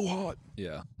 dude, he's so hot.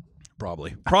 Yeah.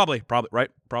 Probably, right?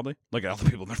 Probably. Look at all the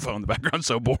people on their phone in the background,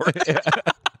 so bored.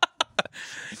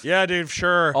 Yeah, dude,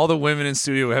 sure. All the women in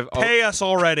studio have... Pay us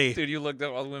already. Dude, you looked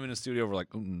up, all the women in studio were like,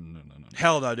 oh, no.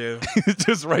 Hell no, dude.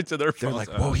 Just right to their They're phones.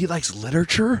 like, whoa, he likes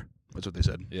literature? That's what they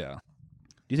said. Yeah.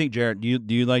 Do you think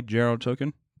do you like Gerald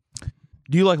Tolkien?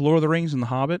 Do you like Lord of the Rings and The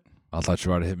Hobbit? I thought you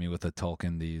were about to hit me with a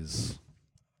Tolkien these...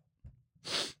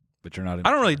 But you're not...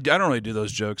 I don't really do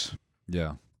those jokes.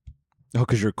 Yeah. Oh,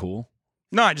 because you're cool?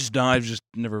 No, I just don't. I've just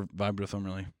never vibed with him,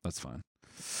 really. That's fine.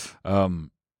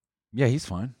 Yeah, he's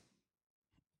fine.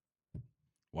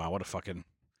 Wow, what a fucking...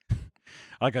 I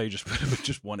like how you just put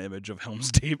just one image of Helm's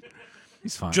Deep.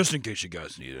 He's fine. Just in case you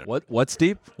guys need it. What's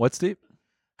deep? What's deep?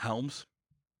 Helm's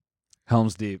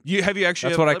Deep. Have you actually...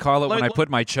 That's what I call it when I put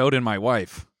my chode in my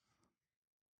wife.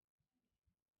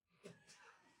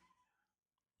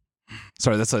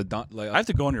 Sorry, that's a Don... I have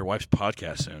to go on your wife's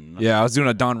podcast soon. Yeah, I was doing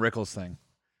a Don Rickles thing.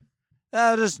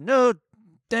 There's no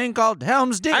thing called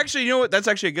Helm's Deep. Actually, you know what? That's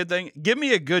actually a good thing. Give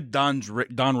me a good Don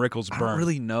Rickles burn. I don't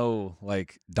really know,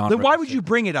 like, Don Then Rickles. why would you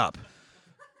bring it up?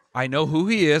 I know who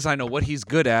he is. I know what he's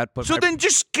good at. But so then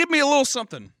just give me a little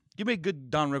something. Give me a good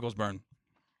Don Rickles burn.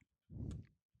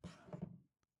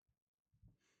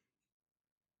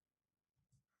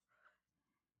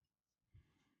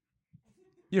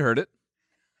 You heard it.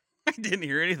 I didn't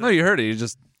hear anything. No, you heard it. You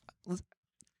just...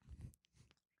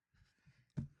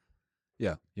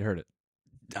 Yeah, you heard it.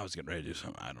 I was getting ready to do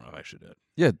something. I don't know if I should do it.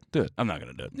 Yeah, do it. I'm not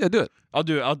going to do it. Yeah, do it. I'll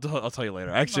do it. I'll tell you later.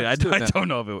 Actually, I don't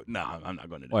know if it would. No, I'm not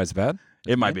going to do Why, it. it's bad?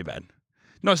 It might be bad.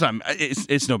 No, it's not.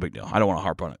 It's no big deal. I don't want to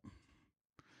harp on it.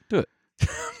 Do it. I'm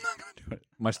not going to do it.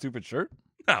 My stupid shirt?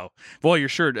 No. Well, your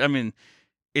shirt, I mean,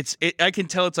 I can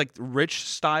tell it's like rich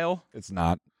style. It's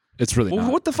not. It's really Well,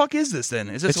 not. what the fuck is this then?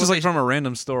 Is this It's just like from a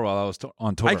random store while I was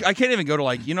on tour. I can't even go to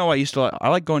like, I used to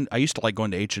like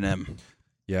going to H&M.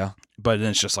 Yeah. But then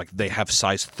it's just like they have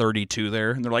size 32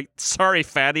 there, and they're like, "Sorry,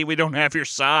 fatty, we don't have your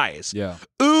size." Yeah.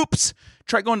 Oops.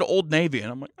 Try going to Old Navy,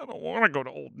 and I'm like, "I don't want to go to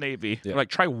Old Navy." Yeah. They're like,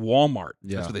 "Try Walmart."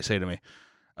 Yeah. That's what they say to me.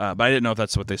 But I didn't know if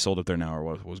that's what they sold up there now or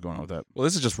what was going on with that. Well,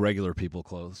 this is just regular people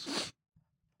clothes.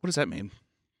 What does that mean?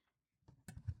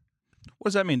 What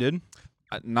does that mean, dude?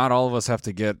 Not all of us have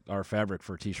to get our fabric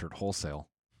for T-shirt wholesale.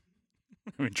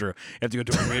 I mean, true. You have to go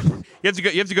to you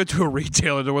have to go to a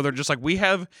retailer where they're just like, we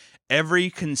have every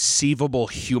conceivable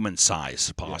human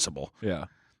size possible. Yeah.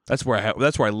 That's where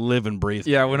I live and breathe.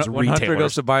 Yeah, when Hunter retailers.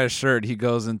 goes to buy a shirt, he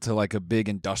goes into like a big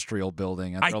industrial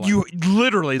building, and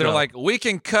they're like, we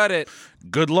can cut it.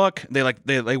 Good luck.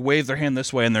 They wave their hand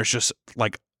this way, and there's just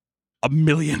like a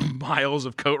million miles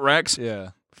of coat racks.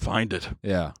 Yeah, find it.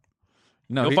 Yeah,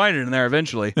 no, you'll find it in there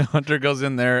eventually. Hunter goes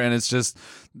in there, and it's just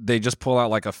they just pull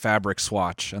out like a fabric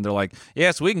swatch, and they're like,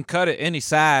 yes, we can cut it any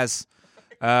size.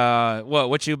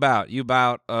 What you about? You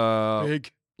about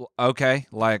big. Okay,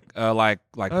 like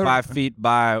 5 feet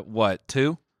by what,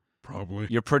 2? Probably.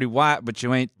 You're pretty wide, but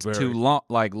you ain't Very. too long.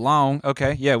 Like long.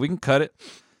 Okay, yeah, we can cut it.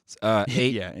 8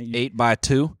 Yeah. 8 by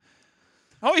 2.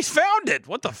 Oh, he's found it.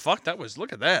 What the fuck?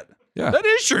 Look at that. Yeah, That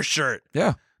is your shirt.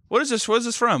 yeah. What is this? What is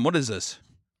this from? What is this?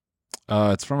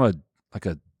 It's from a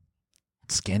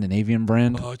Scandinavian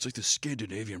brand. Oh, it's like the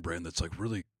Scandinavian brand that's like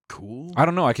really cool. I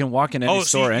don't know. I can walk in any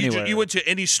store anywhere. You went to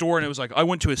any store and it was like, I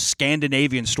went to a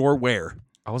Scandinavian store. Where?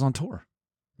 I was on tour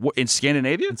What, in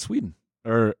Scandinavia? in Sweden,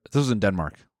 or this was in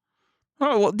Denmark.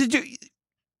 Oh, well, did you?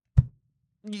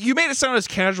 You made it sound as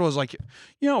casual as like,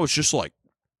 it's just like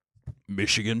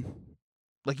Michigan.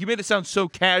 Like you made it sound so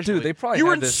casual. Dude, they probably you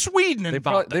were had in this- Sweden and They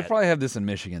bought probably have this in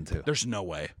Michigan too. There's no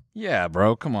way. Yeah,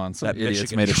 bro. Come on, some That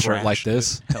idiots Michigan made a shirt trash, like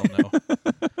this. dude. Hell no.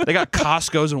 They got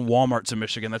Costco's and Walmart's in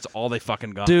Michigan. That's all they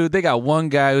fucking got. Dude, they got one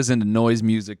guy who's into noise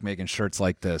music making shirts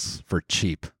like this for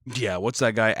cheap. Yeah, what's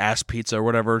that guy? Ass Pizza or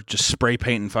whatever. Just spray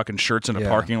painting fucking shirts in a Yeah,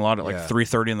 parking lot at like yeah.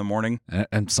 3:30 in the morning.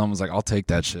 And someone's like, I'll take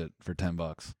that shit for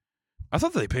 $10. I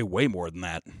thought they pay way more than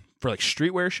that for like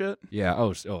streetwear shit. Yeah.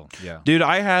 Oh, yeah. Dude,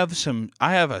 I have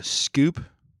a scoop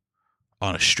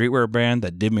on a streetwear brand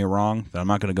that did me wrong that I'm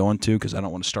not going to go into because I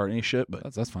don't want to start any shit,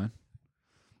 but That's fine.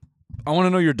 I want to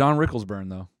know your Don Rickles burn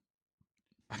though.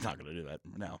 I'm not going to do that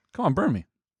now. Come on, burn me.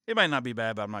 It might not be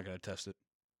bad, but I'm not going to test it.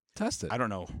 Test it. I don't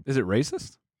know. Is it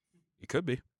racist? It could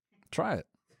be. Try it.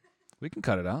 We can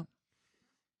cut it out.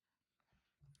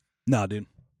 Nah, dude.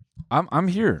 I'm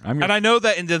here. I'm here. And I know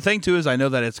that, and the thing too is I know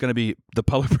that it's going to be, the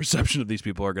public perception of these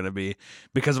people are going to be,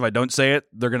 because if I don't say it,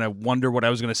 they're going to wonder what I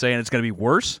was going to say, and it's going to be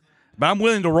worse. But I'm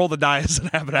willing to roll the dice and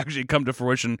have it actually come to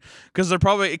fruition, because they're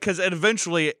probably, because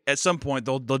eventually at some point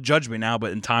they'll judge me now,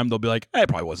 but in time they'll be like, it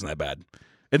probably wasn't that bad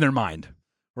in their mind.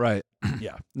 Right.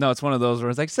 Yeah. No, it's one of those where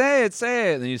it's like, say it,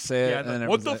 and then you say it. And then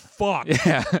what the fuck?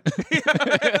 Yeah.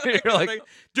 You're like,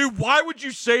 dude, why would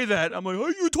you say that? I'm like, oh,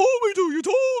 you told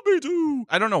me to.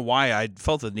 I don't know why I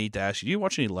felt the need to ask you. Do you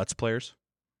watch any Let's Players?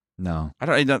 no. I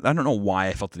don't know why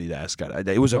I felt the need to ask that.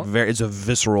 It was it's a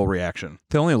visceral reaction.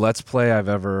 The only Let's Play I've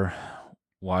ever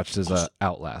watched is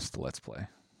Outlast Let's Play.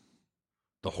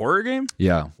 The horror game?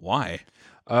 Yeah. Why?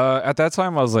 At that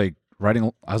time, I was like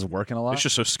I was working a lot. It's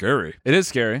just so scary. It is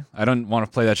scary. I don't want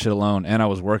to play that shit alone, and I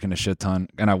was working a shit ton,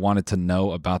 and I wanted to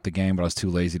know about the game, but I was too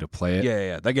lazy to play it.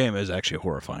 Yeah. That game is actually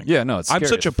horrifying. Yeah, no, it's scary. I'm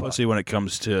such a as fuck. pussy when it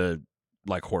comes to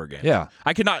like horror games. Yeah.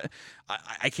 I cannot.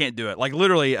 I can't do it. Like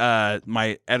literally,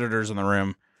 my editors in the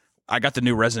room. I got the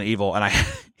new Resident Evil, and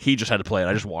he just had to play it.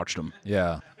 I just watched him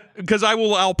Yeah. because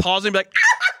I'll pause and be like,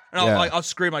 and Yeah. I'll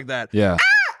scream like that, Yeah.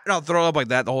 and I'll throw up like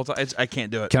that the whole time. I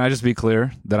can't do it. Can I just be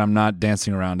clear that I'm not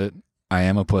dancing around it? I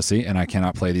am a pussy, and I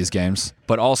cannot play these games.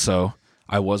 But also,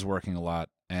 I was working a lot,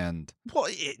 and Well,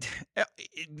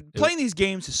 playing these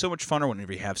games is so much funner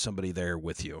whenever you have somebody there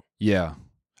with you. yeah.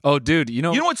 Oh, dude, you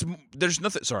know what's there's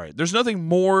nothing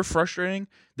more frustrating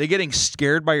than getting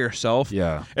scared by yourself.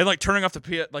 Yeah. And like turning off the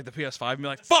PS5 and be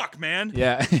like, "Fuck, man,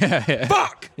 Yeah. Yeah.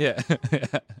 fuck." Yeah.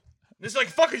 This is like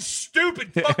fucking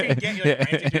stupid fucking game. You're like,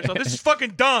 ranting to yourself, this is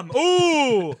fucking dumb.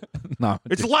 Ooh, No.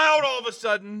 it's loud all of a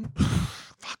sudden.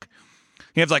 Fuck.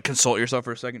 You have to like consult yourself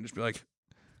for a second, just be like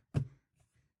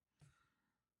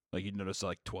you notice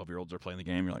like 12-year-olds are playing the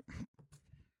game. You're like,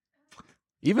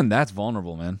 Even that's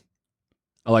vulnerable, man.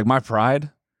 Like my pride,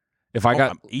 if I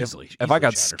got I'm easily if I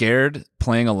got shattered. scared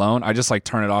playing alone, I just like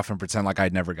turn it off and pretend like I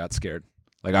never got scared.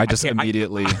 Like I just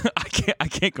immediately I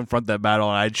can't confront that battle,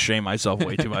 and I'd shame myself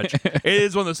way too much. It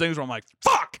is one of those things where I'm like,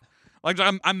 fuck. Like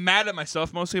I'm mad at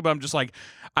myself mostly, but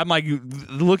I'm like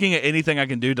looking at anything I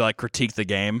can do to like critique the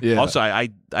game. Yeah. Also, I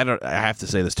have to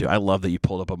say this too. I love that you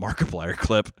pulled up a Markiplier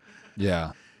clip.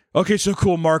 Yeah. Okay, so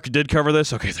cool. Mark did cover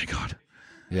this. Okay, thank God.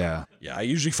 Yeah. Yeah, I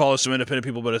usually follow some independent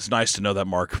people, but it's nice to know that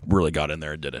Mark really got in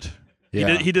there and did it.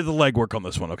 Yeah. He did the legwork on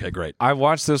this one. Okay, great. I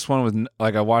watched this one with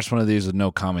I watched one of these with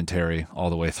no commentary all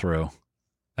the way through,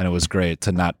 and it was great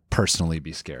to not personally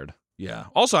be scared. Yeah.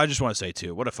 Also, I just want to say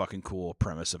too, what a fucking cool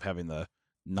premise of having the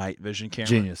night vision camera.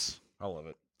 Genius. I love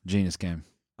it. Genius game.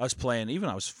 I was playing. It's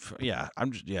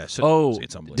Oh,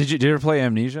 unbelievable. did you ever play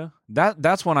Amnesia?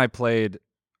 That's when I played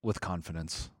with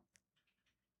confidence.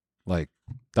 Like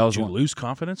that was Did you one. lose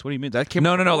confidence? What do you mean? That came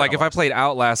No. before Like if I Outlast. played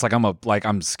Outlast, like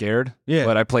I'm scared. Yeah.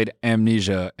 But I played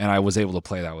Amnesia, and I was able to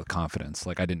play that with confidence.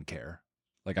 Like I didn't care.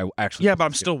 Like I actually. Yeah, but I'm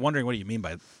wasn't still wondering what do you mean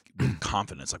by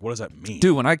confidence? Like, what does that mean?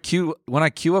 Dude, when I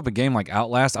queue up a game like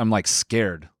Outlast, I'm like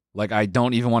scared. Like I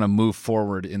don't even want to move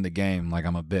forward in the game. Like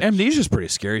I'm a bitch. Amnesia's pretty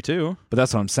scary too. But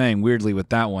that's what I'm saying. Weirdly, with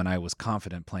that one, I was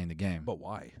confident playing the game. But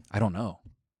why? I don't know.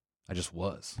 I just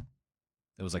was.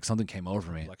 It was like something came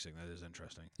over me. Flexing, that is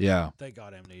interesting. Yeah. They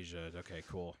got Amnesia. Okay,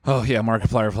 cool. Oh yeah,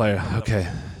 Markiplier player. Okay,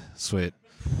 sweet.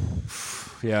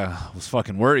 Yeah, I was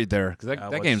fucking worried there because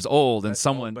that game's old, and that's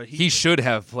someone old, but he should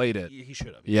have played it. He should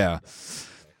have. Yeah.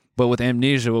 But with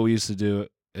Amnesia, what we used to do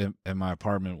in my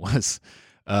apartment was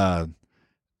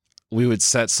we would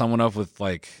set someone up with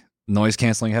like noise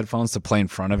canceling headphones to play in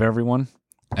front of everyone,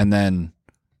 and then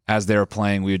as they were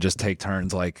playing, we would just take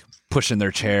turns like pushing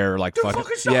their chair, or, like fucking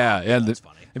stop. and That's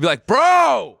funny. it'd be like,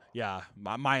 bro. Yeah,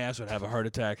 my ass would have a heart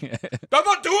attack. I'm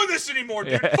not doing this anymore,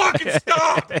 dude. Fucking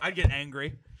stop. I'd get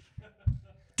angry.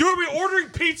 Dude, are we ordering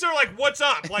pizza? Like, what's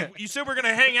up? Like, you said we're going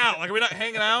to hang out. Like, are we not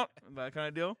hanging out? That kind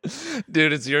of deal?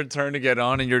 Dude, it's your turn to get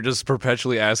on, and you're just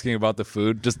perpetually asking about the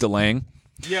food, just delaying.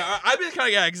 Yeah, I've been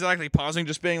kind of, exactly pausing,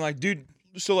 just being like, dude,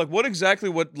 so, like, what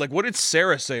did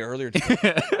Sarah say earlier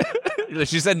today?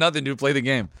 She said nothing, dude. Play the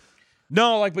game.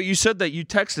 No, like, but you said that you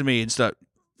texted me and stuff.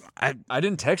 I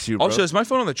didn't text you, bro. Also, is my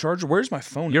phone on the charger? Where's my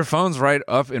phone? Your phone's right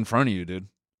up in front of you, dude.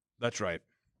 That's right.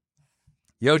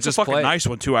 Yo, It's just a fucking play. nice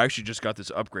one, too. I actually just got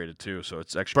this upgraded, too, so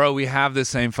it's actually... Bro, we have the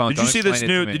same phone. Did Don't you see this explain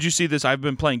it new... to me. Did you see this? I've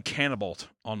been playing Cannibalt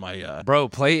on my... Bro,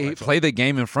 play the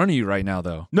game in front of you right now,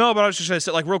 though. No, but I was just going to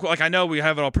say, like, real quick, like, I know we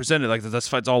have it all presented, like, this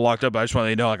fight's all locked up, but I just want to let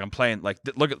you know, like, I'm playing, like,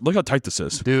 look how tight this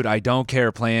is. Dude, I don't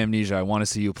care. Play Amnesia. I want to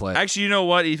see you play. Actually, you know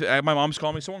what? My mom's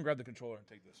calling me. Someone grab the controller and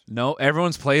take this. No,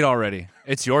 everyone's played already.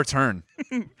 It's your turn.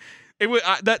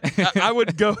 I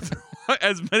would go through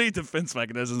as many defense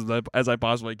mechanisms as I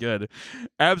possibly could.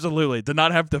 Absolutely. To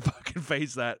not have to fucking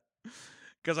face that.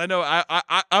 Because I know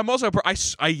I'm also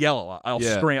I yell a lot. I'll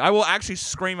scream. I will actually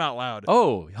scream out loud.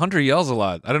 Oh, Hunter yells a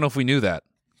lot. I don't know if we knew that.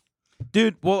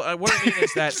 Dude, well, what I mean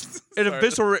is that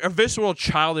a visceral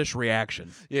childish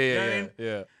reaction. Yeah, You know what I mean?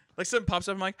 yeah. Like something pops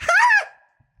up, I'm like,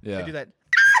 Yeah. I do that.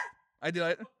 I do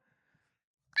that.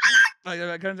 Like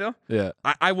that kind of deal. Yeah.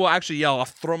 I will actually yell. I'll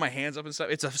throw my hands up and stuff.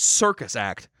 It's a circus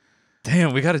act.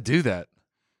 Damn, we got to do that.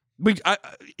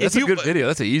 That's a good video.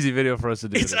 That's an easy video for us to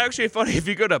do. It's actually funny. If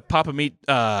you go to Papa Meat,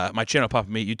 my channel, Papa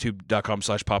Meat,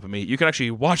 youtube.com/Papa Meat, you can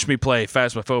actually watch me play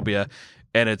Phasmophobia,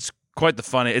 and it's quite the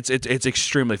funny. It's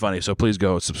extremely funny. So please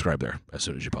go subscribe there as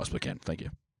soon as you possibly can. Thank you.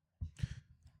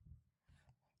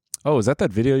 Oh, is that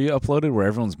video you uploaded where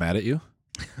everyone's mad at you?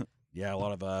 Yeah, a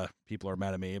lot of people are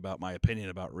mad at me about my opinion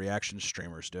about reaction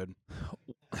streamers, dude.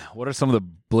 What are some of the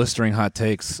blistering hot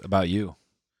takes about you?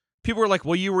 People were like,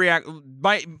 "Will you react?"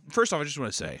 First off, I just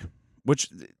want to say,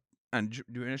 and do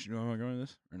you want to go into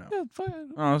this or no? Yeah, fine.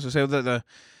 I was going to say that the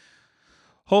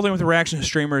whole thing with the reaction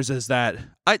streamers is that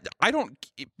I don't.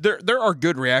 There are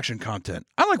good reaction content.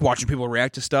 I like watching people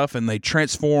react to stuff, and they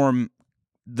transform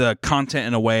the content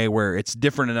in a way where it's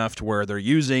different enough to where they're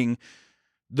using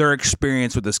their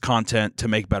experience with this content to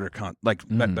make better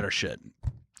better shit.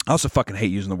 I also fucking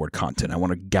hate using the word content. I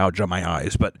want to gouge out my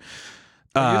eyes, but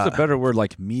use a better word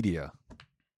like media.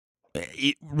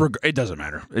 It doesn't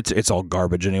matter. It's all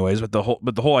garbage anyways. But the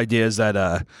whole idea is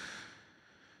that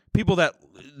people that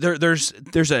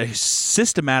there's a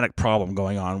systematic problem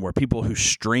going on where people who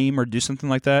stream or do something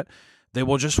like that, they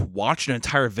will just watch an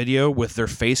entire video with their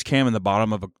face cam in the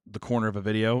bottom of the corner of a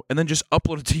video and then just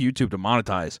upload it to YouTube to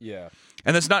monetize. Yeah.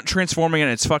 And it's not transforming it.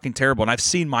 It's fucking terrible. And I've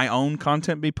seen my own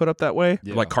content be put up that way,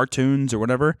 like cartoons or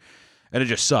whatever, and it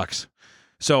just sucks.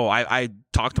 So I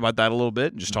talked about that a little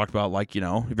bit and just talked about, like, you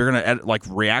know, if you're going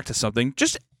to react to something,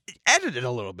 just edit it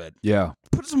a little bit. Yeah.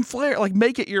 Put some flair, like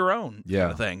make it your own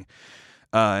kind of thing.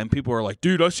 And people are like,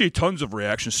 dude, I see tons of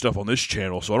reaction stuff on this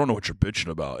channel, so I don't know what you're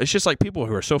bitching about. It's just like people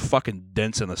who are so fucking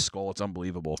dense in the skull. It's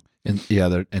unbelievable. And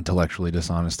they're intellectually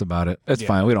dishonest about it. It's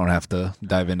fine. We don't have to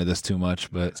dive into this too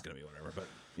much, but it's going to be whatever. But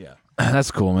yeah.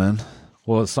 That's cool, man.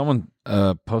 Well, someone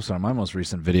posted on my most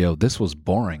recent video, this was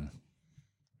boring.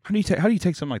 How do you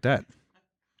take something like that?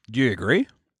 Do you agree?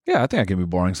 Yeah, I think I can be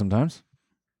boring sometimes.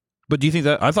 But do you think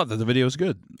that I thought that the video was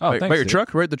good? Oh, thanks, about your dude.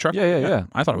 truck, right? The truck. Yeah.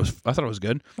 I thought it was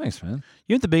good. Thanks, man.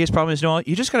 You know what the biggest problem is, Noah?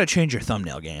 You just got to change your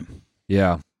thumbnail game.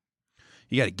 Yeah.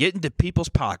 You got to get into people's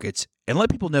pockets and let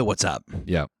people know what's up.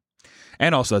 Yeah.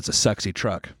 And also, it's a sexy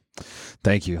truck.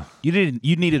 Thank you. You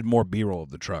needed more B-roll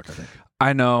of the truck, I think.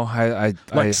 I know.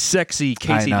 I sexy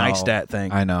Casey Neistat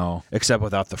thing. I know. Except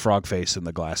without the frog face and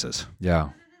the glasses. Yeah.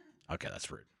 Okay,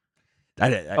 that's rude.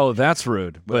 That's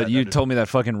rude. But you told me that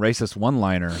fucking racist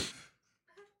one-liner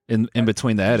in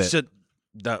between the edit. You said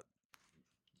that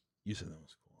was cool.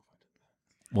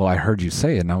 Well, I heard you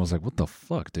say it, and I was like, "What the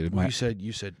fuck, dude?" Well, you said,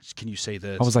 "Can you say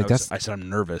this?" I was like, I said, "I'm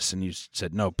nervous," and you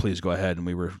said, "No, please go ahead." And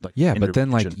we were like, "Yeah," but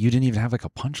then like you didn't even have like a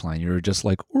punchline. You were just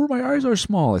like, "Oh, my eyes are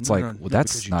small." It's well,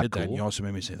 that's not cool. That. You also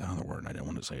made me say the other word, and I didn't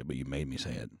want to say it, but you made me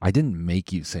say it. I didn't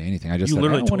make you say anything. I just said,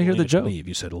 literally I want to hear the joke.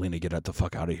 You said, "Alina, get the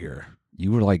fuck out of here."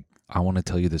 You were like, "I want to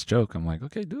tell you this joke." I'm like,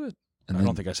 "Okay, do it." And I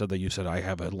don't think I said that. You said, "I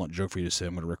have a joke for you to say.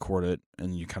 I'm going to record it,"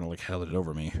 and you kind of like held it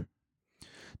over me.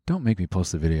 Don't make me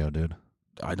post the video, dude.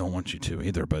 I don't want you to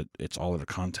either, but it's all out of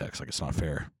context. Like, it's not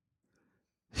fair.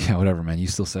 Yeah, whatever, man. You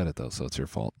still said it though, so it's your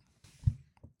fault.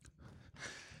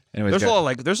 Anyways, there's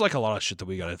a lot of shit that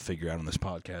we got to figure out on this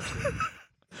podcast.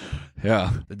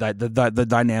 Yeah, the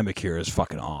dynamic here is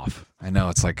fucking off. I know.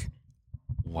 It's like,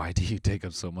 why do you take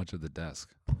up so much of the desk?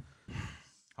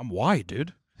 I'm wide,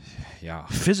 dude. Yeah.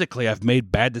 Physically, I've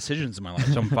made bad decisions in my life.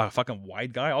 So I'm a fucking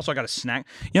wide guy. Also, I got a snack.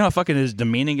 You know how fucking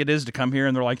demeaning it is to come here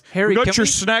and they're like, Harry, we got your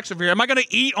snacks over here. Am I going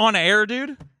to eat on air,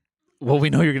 dude? Well,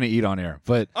 we know you're going to eat on air,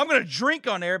 but I'm going to drink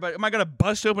on air, but am I going to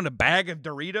bust open a bag of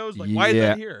Doritos? Like, why is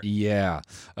that here? Yeah.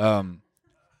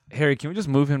 Harry, can we just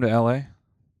move him to LA?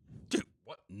 Dude,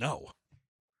 what? No.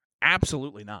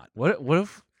 Absolutely not. What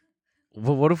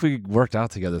if we worked out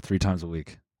together 3 times a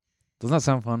week? Doesn't that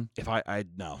sound fun? If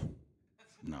No.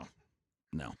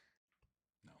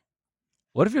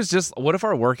 What if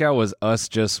our workout was us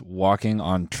just walking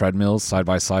on treadmills side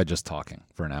by side, just talking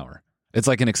for an hour? It's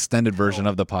like an extended version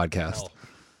of the podcast.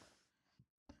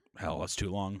 Hell, that's too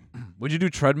long. Would you do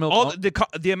treadmill?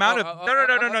 The amount of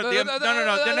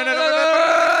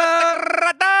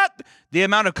the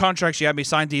amount of contracts you have me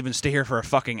signed to even stay here for a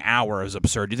fucking hour is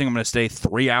absurd. Do you think I'm going to stay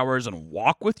 3 hours and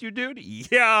walk with you, dude?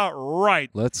 Yeah, right.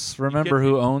 Let's remember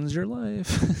who owns your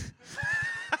life.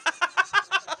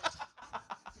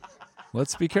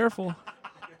 Let's be careful.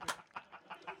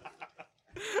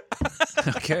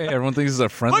 Okay, everyone thinks it's a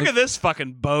friendly. Look at this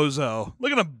fucking bozo.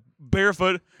 Look at him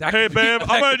barefoot. That Hey, could be- babe, that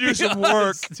I'm going to could do be some us,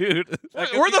 work. dude.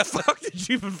 Where the fuck did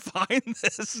you even find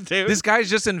this, dude? This guy's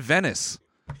just in Venice.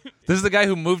 This is the guy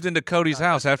who moved into Cody's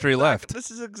house after he left.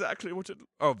 This is exactly what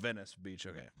Oh, Venice Beach.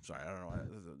 Okay. Sorry. I don't know why.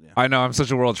 Yeah. I know, I'm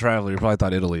such a world traveler. You probably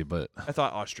thought Italy, but I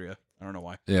thought Austria. I don't know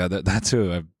why. yeah, that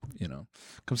too.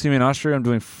 Come see me in Austria. I'm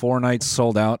doing 4 nights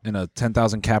sold out in a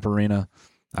 10,000 cap arena.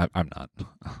 I'm not.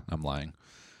 I'm lying.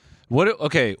 What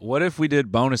if we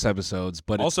did bonus episodes?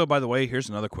 But Also, by the way, here's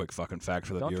another quick fucking fact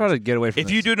for the don't viewers. try to get away from If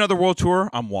this. you do another world tour,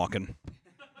 I'm walking.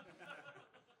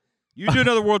 You do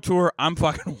another world tour, I'm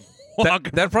fucking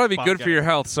walking. That'd probably be good for your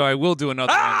health, so I will do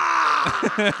another one.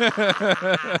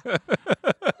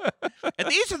 And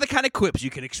these are the kind of quips you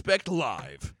can expect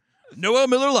live.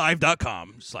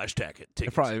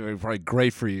 NoelMillerLive.com/tickets. Probably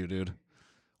great for you, dude.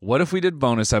 What if we did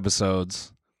bonus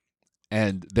episodes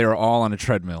and they're all on a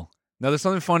treadmill? Now, there's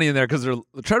something funny in there because the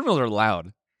treadmills are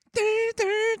loud.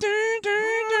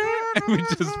 And we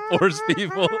just force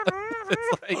people.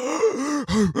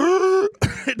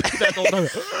 It's like,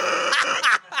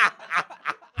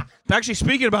 Actually,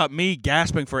 speaking about me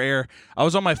gasping for air, I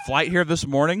was on my flight here this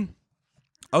morning.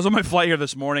 And I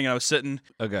was sitting.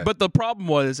 okay. But the problem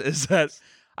is that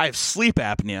I have sleep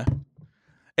apnea,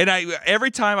 and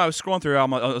every time I was scrolling through, I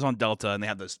was on Delta, and they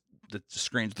had the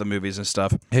screens with the movies and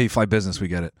stuff. Hey, you fly business, we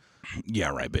get it. Yeah,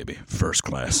 right, baby. First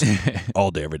class, all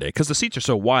day, every day, because the seats are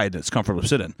so wide, it's comfortable to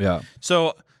sit in. Yeah.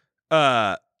 So,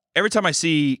 every time I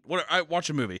watch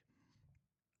a movie,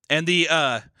 and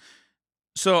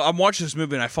so I'm watching this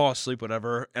movie and I fall asleep,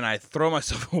 whatever, and I throw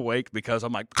myself awake because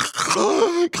I'm like,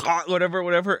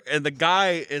 whatever, and the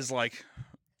guy is like,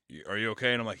 "Are you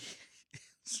okay?" And I'm like,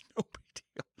 "It's no big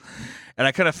deal." And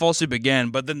I kind of fall asleep again,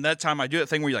 but then that time I do that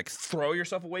thing where you like throw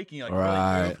yourself awake and you like,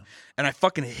 Right. move, and I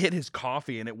fucking hit his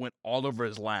coffee and it went all over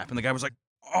his lap, and the guy was like,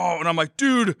 "Oh," and I'm like,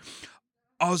 "Dude."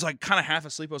 I was like kind of half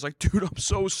asleep. I was like, "Dude, I'm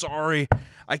so sorry.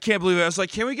 I can't believe it." I was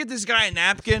like, "Can we get this guy a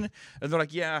napkin?" And they're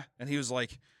like, "Yeah." And he was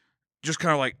like, just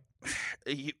kind of like,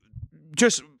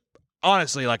 just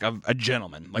honestly like a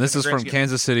gentleman. Like This is from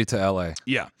Kansas City to L.A.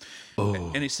 Yeah. Oh.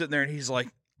 And he's sitting there and he's like,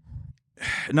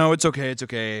 "No, it's okay. It's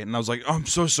okay." And I was like, "Oh, I'm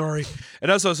so sorry."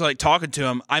 And as I was like talking to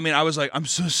him, I was like, "I'm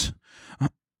so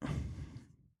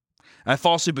I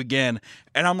fall asleep again.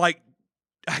 And I'm like,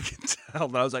 I can tell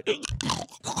that I was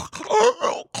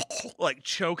like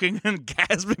choking and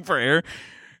gasping for air.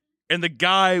 And the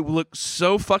guy looked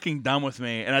so fucking dumb with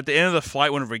me. And at the end of the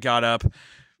flight, whenever we got up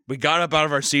out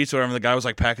of our seats or whatever, and the guy was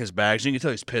like packing his bags. And you can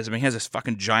tell he's pissed. I mean, he has this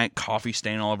fucking giant coffee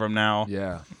stain all over him now.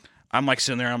 Yeah. I'm like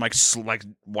sitting there, I'm like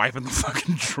wiping the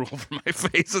fucking drool from my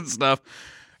face and stuff.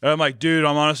 And I'm like, "Dude,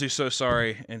 I'm honestly so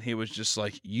sorry." And he was just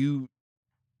like, you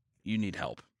need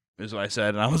help, is what I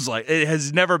said. And I was like, it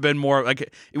has never been more like,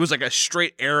 it was like a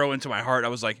straight arrow into my heart. I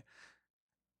was like,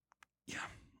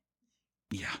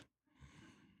 yeah,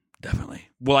 definitely.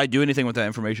 Will I do anything with that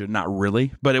information? Not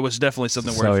really, but it was definitely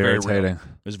something where So it's very irritating. real.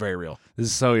 It was very real. This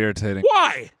is so irritating.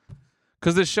 Why?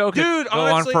 Because this show could Dude, go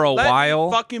honestly, on for a let while.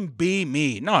 me fucking be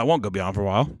me. No, I won't go beyond for a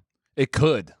while. It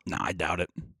could. No, I doubt it.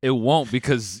 It won't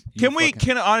because you Can we?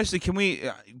 fucking- Can we?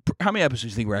 How many episodes do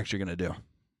you think we're actually going to do?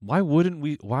 Why wouldn't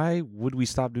we? Why would we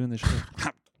stop doing this show?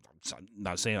 I'm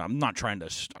not saying. I'm not trying to.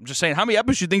 I'm just saying. How many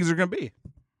episodes do you think there's going to be?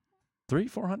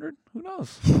 300-400? Who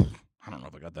knows? I don't know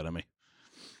if I got that in me.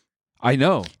 I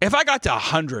know. If I got to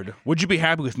 100, would you be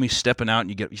happy with me stepping out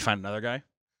and you find another guy?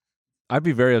 I'd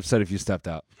be very upset if you stepped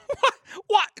out.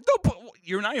 What?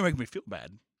 You're not even making me feel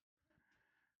bad.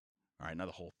 All right, now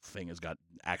the whole thing has got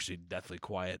actually deathly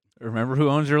quiet. Remember who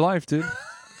owns your life, dude.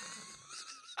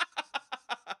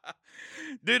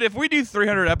 Dude, if we do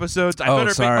 300 episodes, I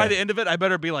better be, by the end of it, I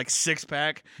better be like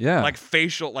 6-pack, Yeah. like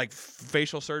facial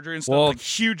surgery and stuff, Well- like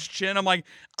huge chin. I'm like,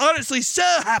 honestly, so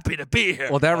happy to be here.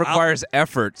 Well, that requires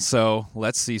effort, so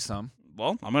let's see some.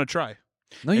 Well, I'm gonna try.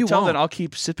 No, you Until won't. then, I'll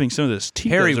keep sipping some of this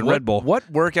Tito's Harry, and Red Bull. what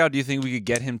workout do you think we could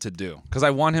get him to do? Because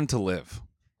I want him to live.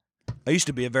 I used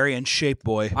to be a very in shape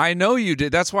boy. I know you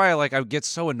did. That's why I get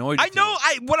so annoyed. I with know.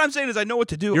 you. What I'm saying is, I know what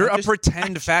to do. You're I a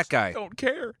pretend fat guy. Don't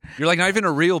care. You're like not even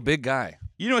a real big guy.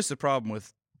 You know what's the problem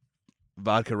with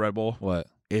vodka Red Bull? What?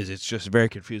 Is it's just very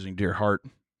confusing to your heart.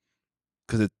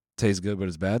 Because it tastes good, but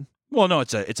it's bad. Well, no,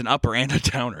 it's an upper and a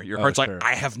downer. Your heart's sure. like,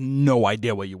 I have no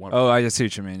idea what you want. Oh, I see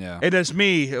what you mean. Yeah. It is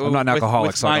me. I'm not an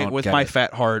alcoholic, so I don't with get my it.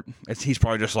 fat heart. He's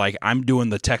probably just like, I'm doing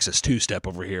the Texas two-step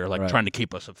over here, like Right. trying to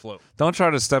keep us afloat. Don't try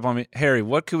to step on me, Harry.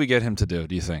 What could we get him to do?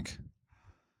 Do you think?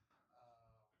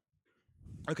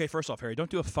 Okay, first off, Harry, don't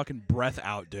do a fucking breath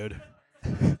out, dude.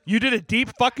 You did a deep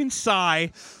fucking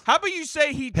sigh. How about you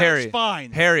say he does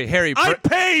fine? Harry. I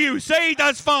pay you. Say he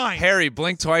does fine. Harry,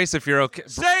 blink twice if you're okay.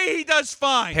 Say he does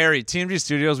fine. Harry, TMG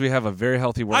Studios, we have a very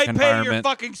healthy work I environment. pay your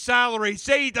fucking salary.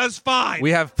 Say he does fine.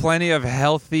 We have plenty of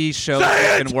healthy shows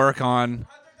you can work on.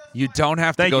 You don't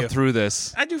have to go through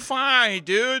this. I do fine,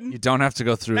 dude. You don't have to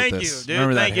go through Thank this. you, dude.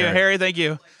 Remember Thank that, you, Harry. Harry. Thank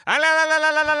you. La, la, la, la,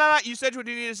 la, la, la. You said what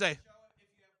you need to say.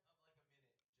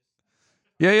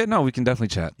 Yeah, no, we can definitely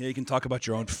chat. Yeah, you can talk about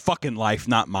your own fucking life,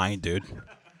 not mine, dude.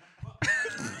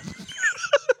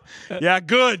 Yeah,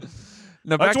 good.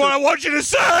 Now, That's what I want you to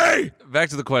say. Back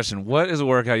to the question. What is a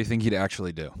workout you think he'd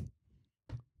actually do?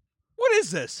 What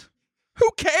is this? Who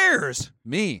cares?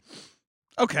 Me.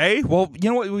 Okay, well, you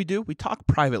know what we do? We talk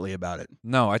privately about it.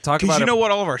 No, I talk about Because it. you know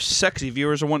what all of our sexy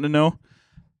viewers are wanting to know?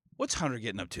 What's Hunter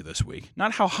getting up to this week?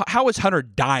 Not how is Hunter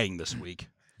dying this week?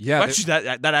 Yeah, Well, actually,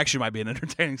 that actually might be an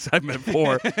entertaining segment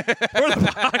for the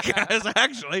podcast,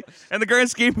 actually, and the grand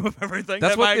scheme of everything.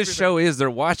 that's that what might this be show is. They're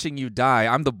watching you die.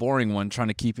 I'm the boring one trying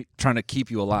to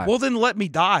keep you alive. Well, then let me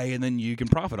die, and then you can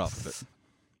profit off of it.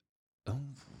 Oh.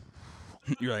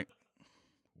 You're like,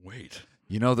 wait.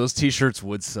 You know, those T-shirts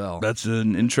would sell. That's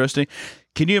an interesting.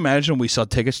 Can you imagine we sell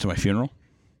tickets to my funeral?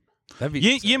 That'd be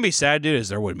You'd be sad, dude, is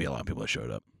there wouldn't be a lot of people that showed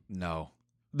up. No.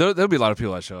 There'll be a lot of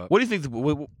people that show up. What do you think?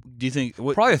 What do you think?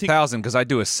 What, Probably do you think- 1,000 because I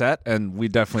do a set and we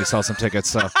definitely sell some tickets.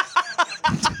 So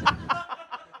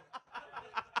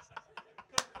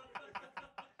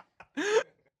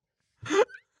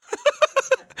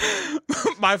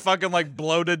my fucking like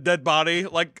bloated dead body,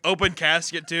 like open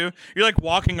casket too. You're like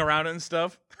walking around and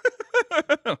stuff.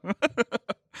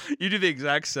 You do the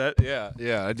exact set. yeah,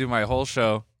 I do my whole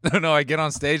show. No, I get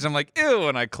on stage and I'm like, ew,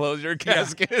 and I close your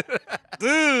casket.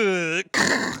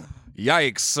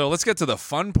 Yikes. So let's get to the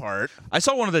fun part. I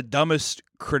saw one of the dumbest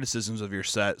criticisms of your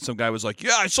set. Some guy was like,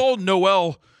 "Yeah, I saw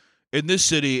Noel in this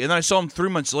city, and then I saw him 3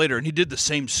 months later, and he did the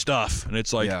same stuff." And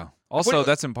it's like, Yeah. Also, Wait-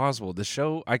 that's impossible. The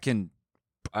show, I can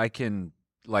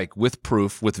like with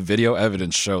proof, with video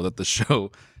evidence, show that the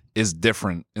show is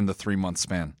different in the 3 month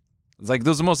span. It's like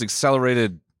there's the most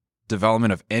accelerated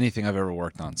development of anything I've ever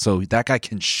worked on. So that guy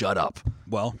can shut up.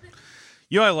 well,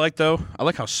 you know what I like though? I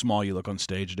like how small you look on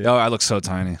stage, dude. Oh, I look so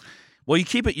tiny. Well, you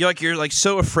keep it. You're like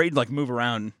so afraid to like move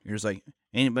around. You're just like,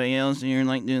 anybody else here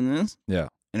like doing this? Yeah.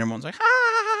 And everyone's like,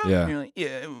 ha. Yeah. And you're like,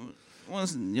 yeah.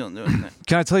 You don't do that.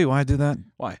 Can I tell you why I do that?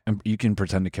 Why? And you can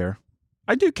pretend to care.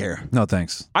 I do care. No,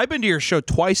 thanks. I've been to your show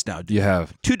twice now, dude. You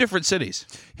have. 2 different cities.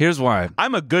 Here's why.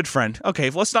 I'm a good friend. Okay,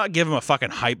 let's not give him a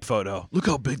fucking hype photo. Look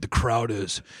how big the crowd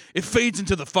is. It fades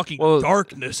into the fucking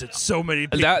darkness. It's so many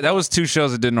people. That was 2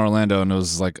 shows I did in Orlando, and it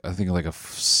was like I think like a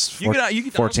you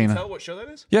can 14. tell what show that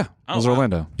is? Yeah, Oh, it was wow.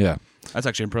 Orlando. Yeah, That's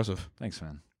actually impressive. thanks,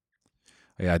 man.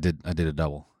 Yeah, I did a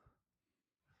double.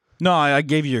 No, I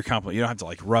gave you your compliment. You don't have to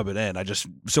like rub it in.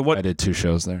 So what? I did 2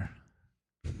 shows there.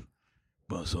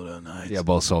 Well, sold out nights. Yeah,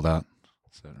 both sold out.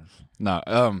 No,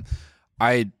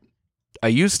 I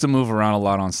used to move around a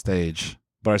lot on stage,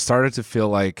 but I started to feel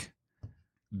like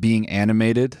being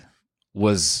animated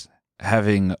was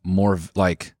having more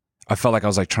like I felt like I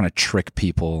was like trying to trick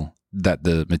people that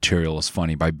the material was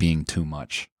funny by being too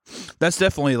much. That's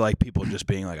definitely like people just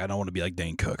being like, I don't want to be like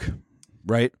Dane Cook,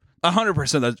 right?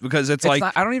 100%. That's because it's like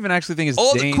not, I don't even actually think it's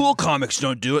all Dane. the cool comics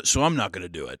don't do it, so I'm not going to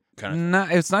do it. Kind of. No,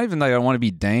 it's not even like I want to be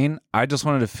Dane. I just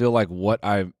wanted to feel like what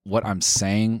I'm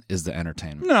saying is the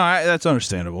entertainment. No, that's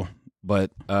understandable.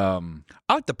 But I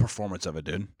like the performance of it,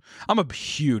 dude. I'm a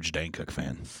huge Dane Cook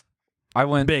fan. I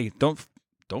went. Big. Don't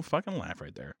fucking laugh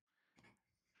right there.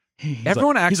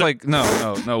 Everyone acts like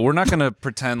no. We're not gonna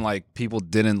pretend like people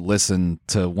didn't listen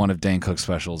to one of Dane Cook's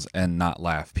specials and not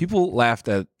laugh. People laughed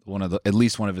at at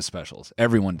least one of his specials.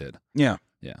 Everyone did. Yeah.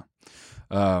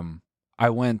 I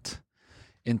went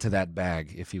into that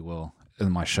bag, if you will,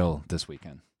 in my show this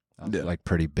weekend. I was like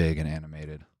pretty big and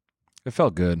animated. It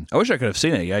felt good. I wish I could have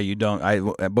seen it. Yeah, you don't.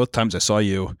 At both times I saw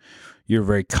you, you're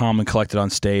very calm and collected on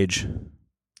stage.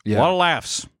 Yeah. A lot of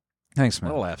laughs. Thanks, A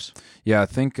man. lot of laughs. Yeah, I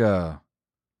think.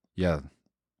 Yeah,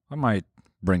 I might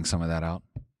bring some of that out.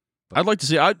 I'd like to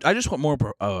see. I just want more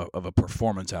of a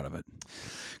performance out of it.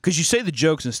 Because you say the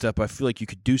jokes and stuff, but I feel like you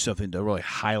could do something to really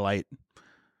highlight.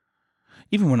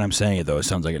 Even when I'm saying it, though, it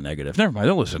sounds like a negative. Never mind.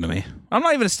 Don't listen to me. I'm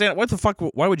not even a stand-up. What the fuck?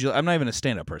 Why would you? I'm not even a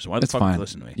stand-up person. Why the It's fuck would fine. you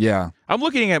listen to me? Yeah, I'm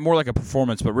looking at it more like a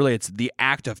performance, but really it's the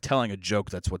act of telling a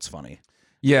joke that's what's funny.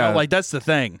 Yeah. Like that's the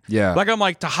thing. Yeah. Like I'm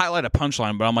like to highlight a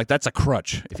punchline, but I'm like that's a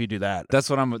crutch if you do that. That's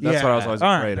what I was always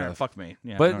afraid of. Fuck me.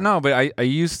 Yeah, But I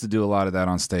used to do a lot of that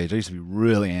on stage. I used to be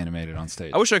really animated on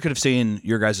stage. I wish I could have seen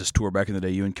your guys' tour back in the day,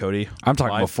 you and Cody. I'm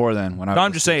talking live. before then. When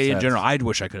I'm just saying in general. I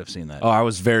wish I could have seen that. Oh, I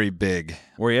was very big.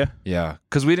 Were you? Yeah,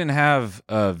 because we didn't have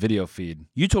a video feed.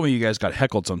 You told me you guys got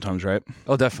heckled sometimes, right?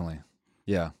 Oh, definitely.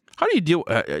 Yeah. How do you deal?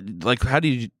 How do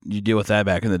you deal with that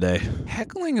back in the day?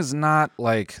 Heckling is not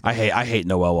like I hate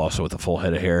Noel also with a full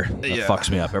head of hair. That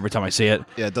fucks me up every time I see it.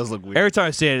 Yeah, it does look weird. Every time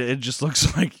I see it, it just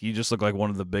looks like you just look like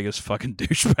one of the biggest fucking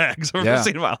douchebags I've ever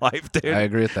seen in my life, dude. I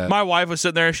agree with that. My wife was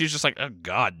sitting there, she's just like, "Oh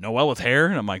God, Noel with hair,"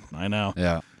 and I'm like, "I know."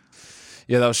 Yeah,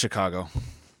 that was Chicago.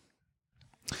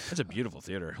 That's a beautiful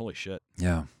theater. Holy shit.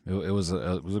 Yeah, it was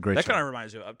a great. That show. kind of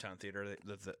reminds me of Uptown Theater,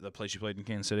 the place you played in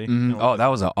Kansas City. Mm-hmm. You know, That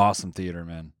was an awesome theater,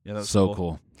 man. Yeah, that was so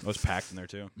cool. It was packed in there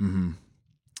too. Mm-hmm.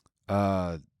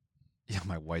 Yeah,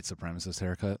 my white supremacist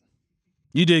haircut.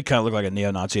 You did kind of look like a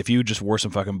neo-Nazi if you just wore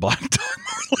some fucking black tie.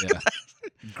 Yeah,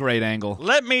 great angle.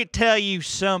 Let me tell you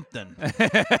something.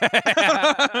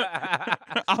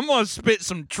 I'm gonna spit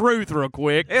some truth real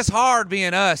quick. It's hard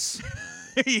being us.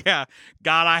 Yeah,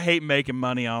 God, I hate making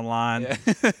money online. Yeah.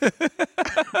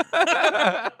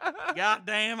 God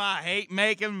damn, I hate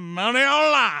making money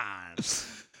online.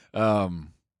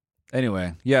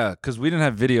 Anyway, yeah, because we didn't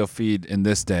have video feed in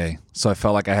this day, so I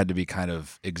felt like I had to be kind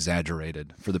of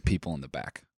exaggerated for the people in the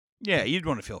back. Yeah, you'd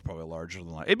want to feel probably larger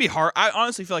than life. It'd be hard. I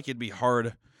honestly feel like it'd be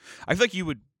hard. I feel like you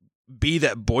would be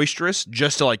that boisterous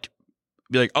just to like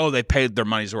be like, oh, they paid their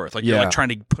money's worth. Like you're like trying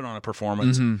to put on a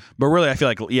performance. Mm-hmm. But really, I feel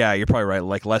like, yeah, you're probably right.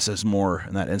 Like less is more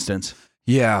in that instance.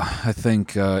 Yeah, I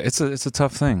think it's a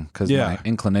tough thing because my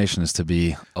inclination is to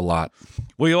be a lot.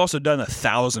 Well, you've also done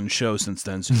 1,000 shows since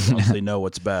then, so you obviously know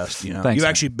what's best. You know, Thanks, you've man.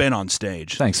 actually been on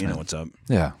stage. Thanks, you man. know what's up.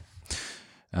 Yeah.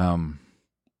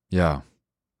 Yeah.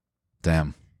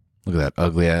 Damn. Look at that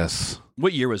ugly ass.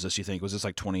 What year was this, you think? Was this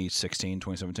like 2016,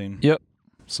 2017? Yep.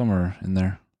 Somewhere in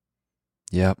there.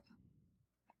 Yep.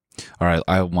 All right.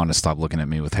 I want to stop looking at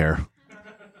me with hair.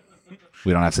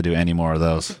 We don't have to do any more of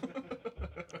those.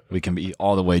 We can be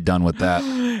all the way done with that.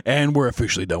 And we're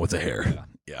officially done with the hair.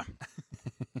 Yeah.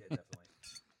 Definitely.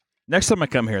 Next time I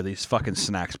come here, these fucking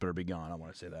snacks better be gone. I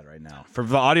want to say that right now. For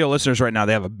the audio listeners right now,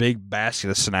 they have a big basket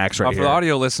of snacks right here. For the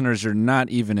audio listeners, you're not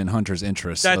even in Hunter's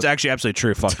interest. That's actually absolutely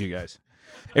true. Fuck you guys.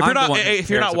 If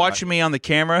you're not watching me on the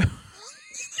camera,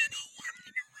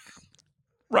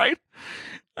 right?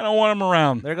 I don't want them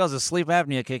around. There goes the sleep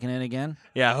apnea kicking in again.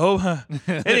 Yeah.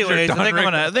 Anyways,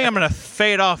 I think I'm gonna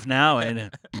fade off now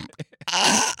and.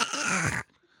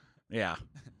 Yeah.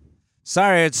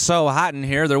 Sorry it's so hot in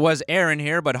here. There was air in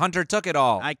here, but Hunter took it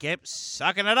all. I kept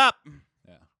sucking it up.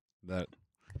 Yeah. That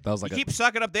was like you keep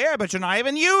sucking up the air, but you're not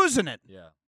even using it.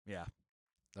 Yeah.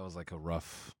 That was like a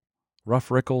rough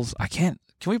Rickles. Can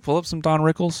we pull up some Don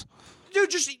Rickles? Dude,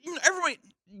 just everybody,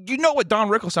 you know what Don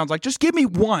Rickles sounds like. Just give me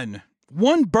one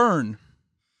burn.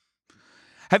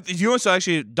 You know what's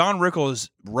actually Don Rickles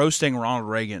roasting Ronald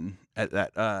Reagan at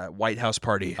that White House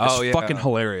party? It's fucking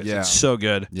hilarious. Yeah. It's so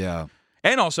good. Yeah.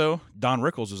 And also, Don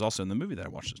Rickles was also in the movie that I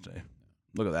watched this day.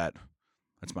 Look at that.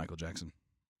 That's Michael Jackson.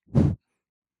 It's not.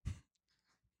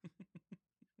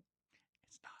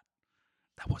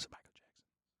 That wasn't Michael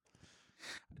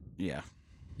Jackson. Yeah.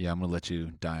 Yeah, I'm going to let you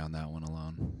die on that one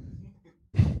alone.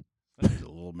 That's a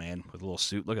little man with a little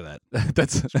suit. Look at that.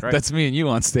 That's me and you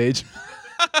on stage.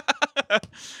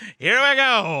 Here we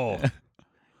go.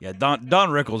 Yeah, Don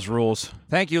Rickles rules.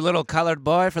 Thank you, little colored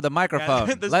boy, for the microphone.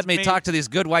 Yeah, Let me talk to these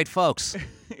good white folks.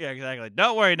 Yeah, exactly.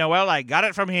 Don't worry, Noel. I got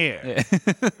it from here.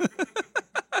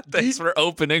 Thanks for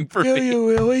opening for Do me. you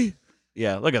really?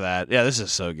 Yeah, look at that. Yeah, this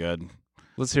is so good.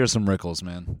 Let's hear some Rickles,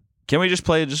 man. Can we just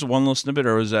play just one little snippet,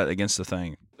 or is that against the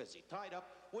thing? It's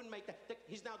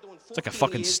like a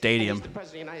fucking stadium. He's the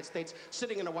president of the United States,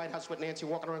 sitting in the White House with Nancy,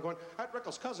 walking around going, Art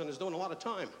Rickles' cousin is doing a lot of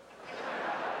time.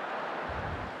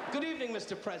 Good evening,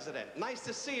 Mr. President. Nice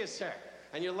to see you, sir.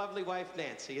 And your lovely wife,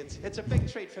 Nancy. It's a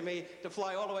big treat for me to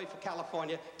fly all the way from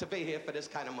California to be here for this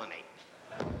kind of money.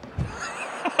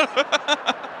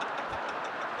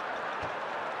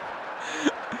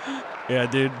 Yeah,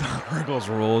 dude, Rickles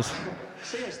rules.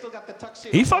 See, I still got the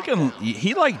tuxedo. I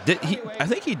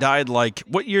think he died like,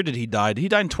 what year did he die? Did he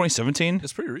die in 2017?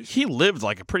 It's pretty recent. He lived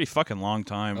like a pretty fucking long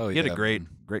time. Oh, he had yeah, a great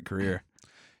career.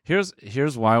 Here's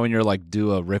why when you're like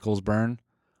do a Rickles burn,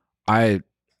 I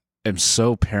am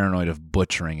so paranoid of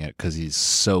butchering it because he's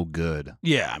so good.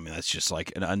 Yeah, I mean that's just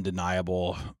like an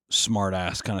undeniable smart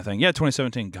ass kind of thing. Yeah,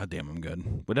 2017. Goddamn, I'm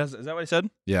good. But is that what he said?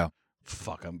 Yeah.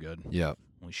 Fuck, I'm good. Yeah.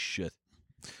 Holy shit.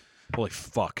 Holy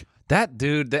fuck. That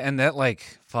dude and that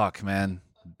like fuck man.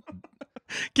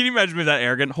 Can you imagine being that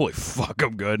arrogant? Holy fuck,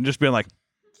 I'm good. And just being like,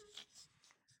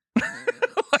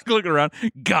 like looking around.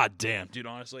 God damn, dude,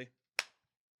 honestly.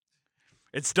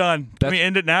 It's done. Can we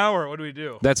end it now, or what do we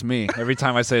do? That's me. Every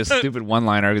time I say a stupid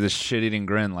one-liner, I get this shit-eating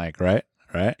grin, like, right?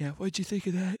 Yeah, what'd you think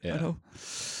of that? Yeah. I know.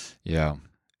 Yeah.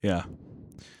 Yeah.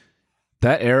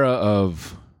 That era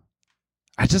of,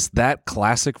 that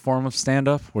classic form of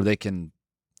stand-up where they can,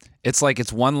 it's like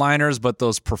it's one-liners, but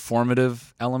those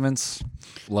performative elements,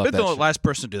 love But that the shit. last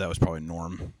person to do that was probably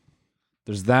Norm.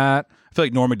 There's that. I feel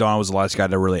like Norm Macdonald was the last guy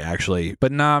to really actually.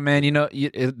 But nah, man,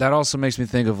 that also makes me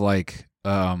think of like,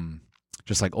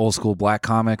 just like old school black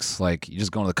comics. Like you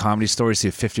just go to the Comedy Store, you see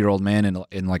a 50-year-old man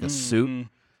in like a suit,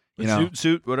 you know,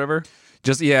 suit, whatever.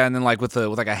 Just and then like with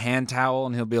like a hand towel,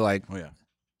 and he'll be like, Oh "You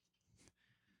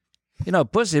yeah, know,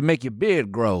 pussy make your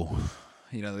beard grow."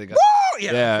 You know, they got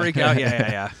freak out,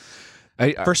 yeah.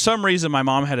 For some reason, my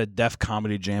mom had a Def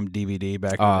Comedy Jam DVD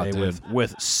back in the day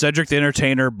with Cedric the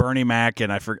Entertainer, Bernie Mac,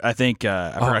 and I think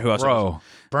I forgot who else. Bro, it was.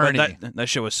 Bernie, That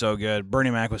shit was so good. Bernie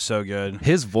Mac was so good.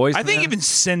 his voice. I think even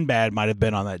Sinbad might have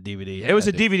been on that DVD. It was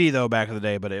a DVD though back in the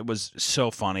day, but it was so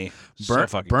funny. So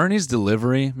fucking. Bernie's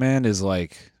delivery, man, is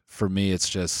like, for me, it's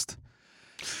just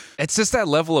that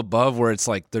level above where it's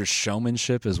like there's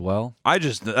showmanship as well. I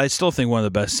still think one of the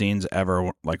best scenes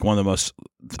ever, like one of the most.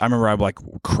 I remember I like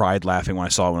cried laughing when I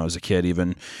saw it when I was a kid.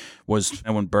 Even was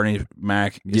when Bernie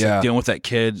Mac is like dealing with that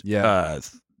kid,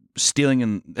 stealing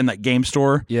in that game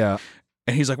store,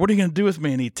 and he's like, "What are you gonna do with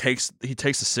me?" And he takes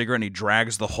a cigarette and he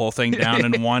drags the whole thing down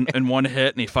in one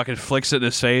hit, and he fucking flicks it in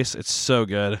his face. It's so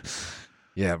good.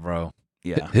 Yeah, bro.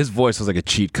 Yeah, his voice was like a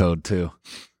cheat code too.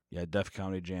 Yeah, Def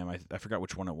Comedy Jam. I forgot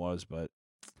which one it was, but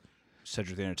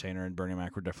Cedric the Entertainer and Bernie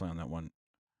Mac were definitely on that one.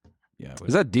 Yeah.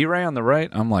 Is that D-Ray on the right?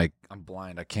 I'm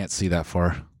blind. I can't see that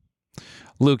far.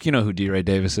 Luke, you know who D-Ray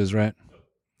Davis is, right?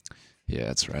 Yeah,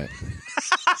 that's right.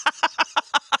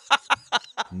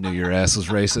 Knew your ass was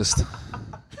racist.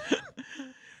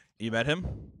 You met him?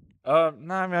 No, I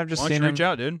mean, I've just Why seen don't you him. reach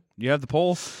out, dude? You have the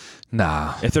poll.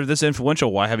 Nah. If they're this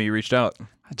influential, why haven't you reached out?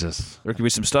 There could be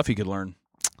some stuff you could learn.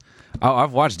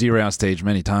 I've watched D-Ray on stage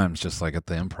many times, just like at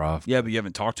the Improv. Yeah, but you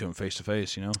haven't talked to him face to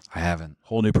face, you know? I haven't.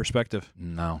 Whole new perspective.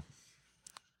 No.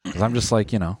 Because I'm just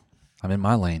like, I'm in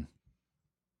my lane.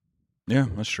 Yeah,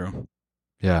 that's true.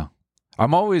 Yeah.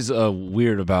 I'm always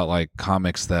weird about like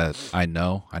comics that I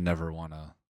know. I never want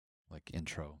to like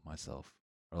intro myself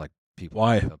or like people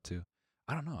Why? I look up to.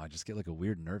 I don't know. I just get like a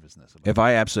weird nervousness about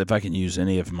If I can use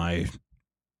any of my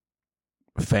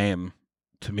fame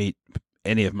to meet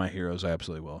any of my heroes, I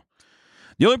absolutely will.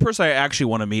 The only person I actually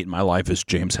want to meet in my life is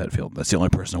James Hetfield. That's the only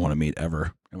person I want to meet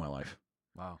ever in my life.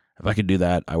 Wow. If I could do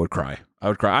that, I would cry.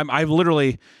 I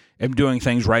literally am doing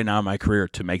things right now in my career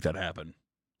to make that happen.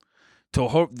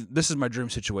 This is my dream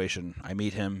situation. I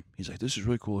meet him. He's like, "This is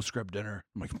really cool. Let's grab dinner."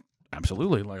 I'm like,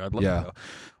 "Absolutely." Like, I'd love to go.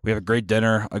 We have a great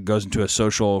dinner. It goes into a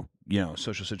social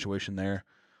situation there.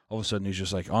 All of a sudden, he's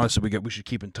just like, "Honestly, we should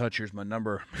keep in touch. Here's my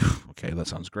number." Okay, that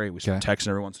sounds great. We start texting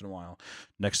every once in a while.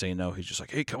 Next thing you know, he's just like,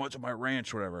 "Hey, come out to my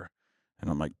ranch, whatever." And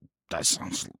I'm like, "That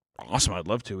sounds awesome. I'd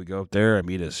love to." We go up there. I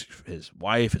meet his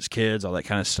wife, his kids, all that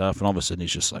kind of stuff. And all of a sudden,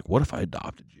 he's just like, "What if I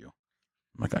adopted you?"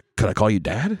 I'm like, "Could I call you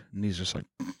Dad?" And he's just like,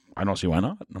 "I don't see why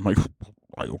not." And I'm like,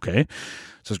 "Okay."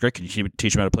 So it's great. Can you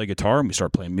teach me how to play guitar? And we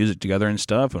start playing music together and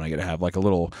stuff. And I get to have like a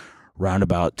little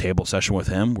roundabout table session with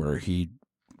him where he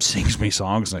sings me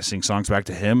songs and I sing songs back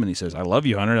to him. And he says, "I love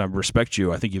you, Hunter. I respect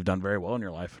you. I think you've done very well in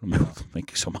your life." I'm like,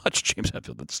 "Thank you so much, James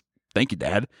Hetfield. Thank you,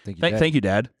 Dad. Thank you,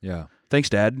 Dad. Yeah. Thanks,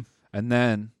 Dad." And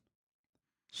then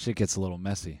shit gets a little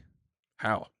messy.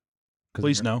 How?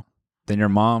 Please no. Then your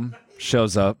mom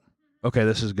shows up. Okay,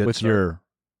 this is good. With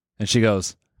and she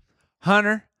goes,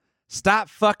 "Hunter, stop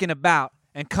fucking about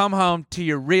and come home to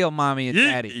your real mommy and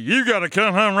daddy." You got to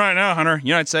come home right now, Hunter. You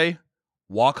know what I'd say?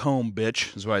 "Walk home,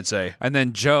 bitch," is what I'd say. And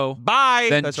then Joe. Bye.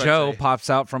 Then That's what Joe I'd say. pops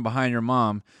out from behind your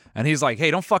mom, and he's like,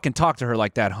 "Hey, don't fucking talk to her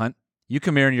like that, Hunt. You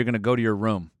come here and you're going to go to your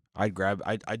room." I'd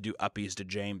do uppies to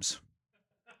James.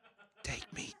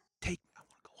 Take me. I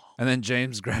want to go home. And then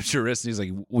James grabs your wrist and he's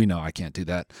like, "We know I can't do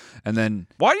that." And then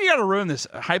why do you got to ruin this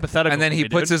hypothetical? And then he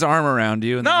puts his arm around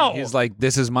you and then he's like,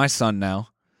 "This is my son now."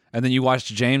 And then you watch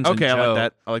James and Joe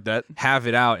I like that. have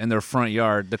it out in their front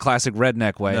yard, the classic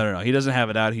redneck way. No. He doesn't have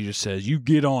it out. He just says, "You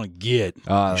get on and get."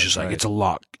 He's just like, "It's a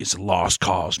lost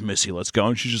cause, Missy. Let's go."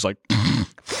 And she's just like,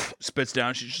 spits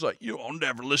down. She's just like, "I'll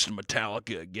never listen to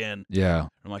Metallica again." Yeah.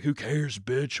 I'm like, "Who cares,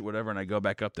 bitch?" Whatever. And I go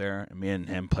back up there, and me and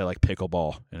him play like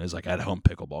pickleball, and it's like at-home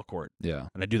pickleball court. Yeah.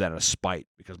 And I do that out of spite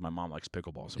because my mom likes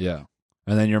pickleball. So Yeah.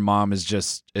 And then your mom is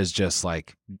just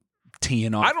like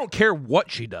teeing off. I don't care what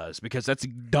she does because that's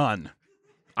done.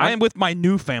 I am with my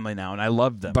new family now, and I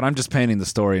love them. But I'm just painting the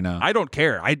story now. I don't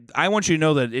care. I want you to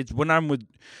know that it's when I'm with.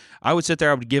 I would sit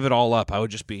there. I would give it all up. I'd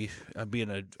be in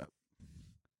a.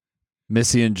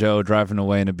 Missy and Joe driving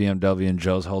away in a BMW, and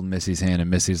Joe's holding Missy's hand,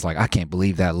 and Missy's like, I can't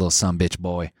believe that little sumbitch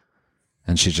boy.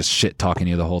 And she's just shit talking to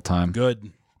you the whole time.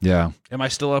 Good. Yeah. Am I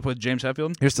still up with James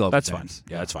Hetfield? You're still up That's with fine. James.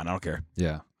 Yeah, that's fine. I don't care.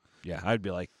 Yeah. Yeah, I'd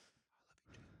be like,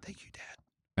 thank you, Dad.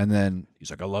 And then He's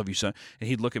like, I love you, son. And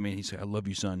he'd look at me and he'd say, I love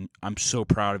you, son. I'm so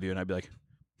proud of you. And I'd be like,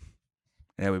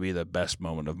 that would be the best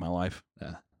moment of my life.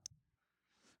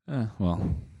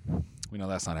 well, we know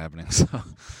that's not happening. So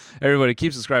everybody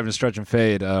keep subscribing to Stretch and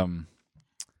Fade.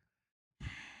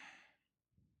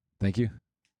 Thank you.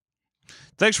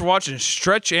 Thanks for watching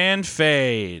Stretch and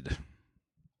Fade.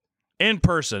 In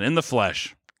person, in the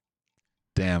flesh.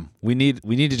 Damn, we need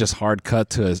to just hard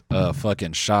cut to a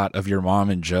fucking shot of your mom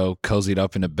and Joe cozied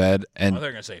up in a bed, and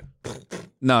they're gonna say,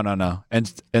 no,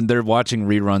 and they're watching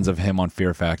reruns of him on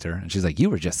Fear Factor, and she's like, "You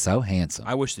were just so handsome."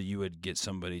 I wish that you would get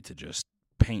somebody to just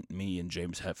paint me and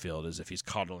James Hetfield as if he's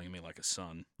coddling me like a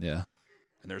son. Yeah,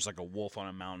 and there's like a wolf on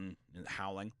a mountain and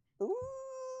howling,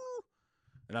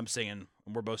 and I'm singing,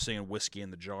 and we're both singing "Whiskey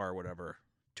in the Jar" or whatever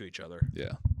to each other.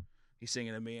 Yeah. He's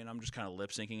singing to me, and I'm just kind of lip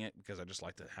syncing it because I just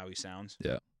like how he sounds.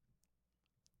 Yeah.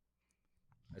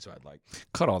 That's what I'd like.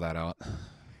 Cut all that out.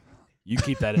 You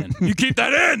keep that in. You keep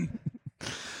that in!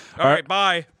 All right,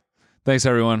 bye. Thanks,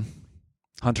 everyone.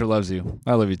 Hunter loves you.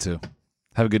 I love you, too.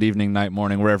 Have a good evening, night,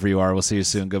 morning, wherever you are. We'll see you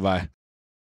soon. Goodbye.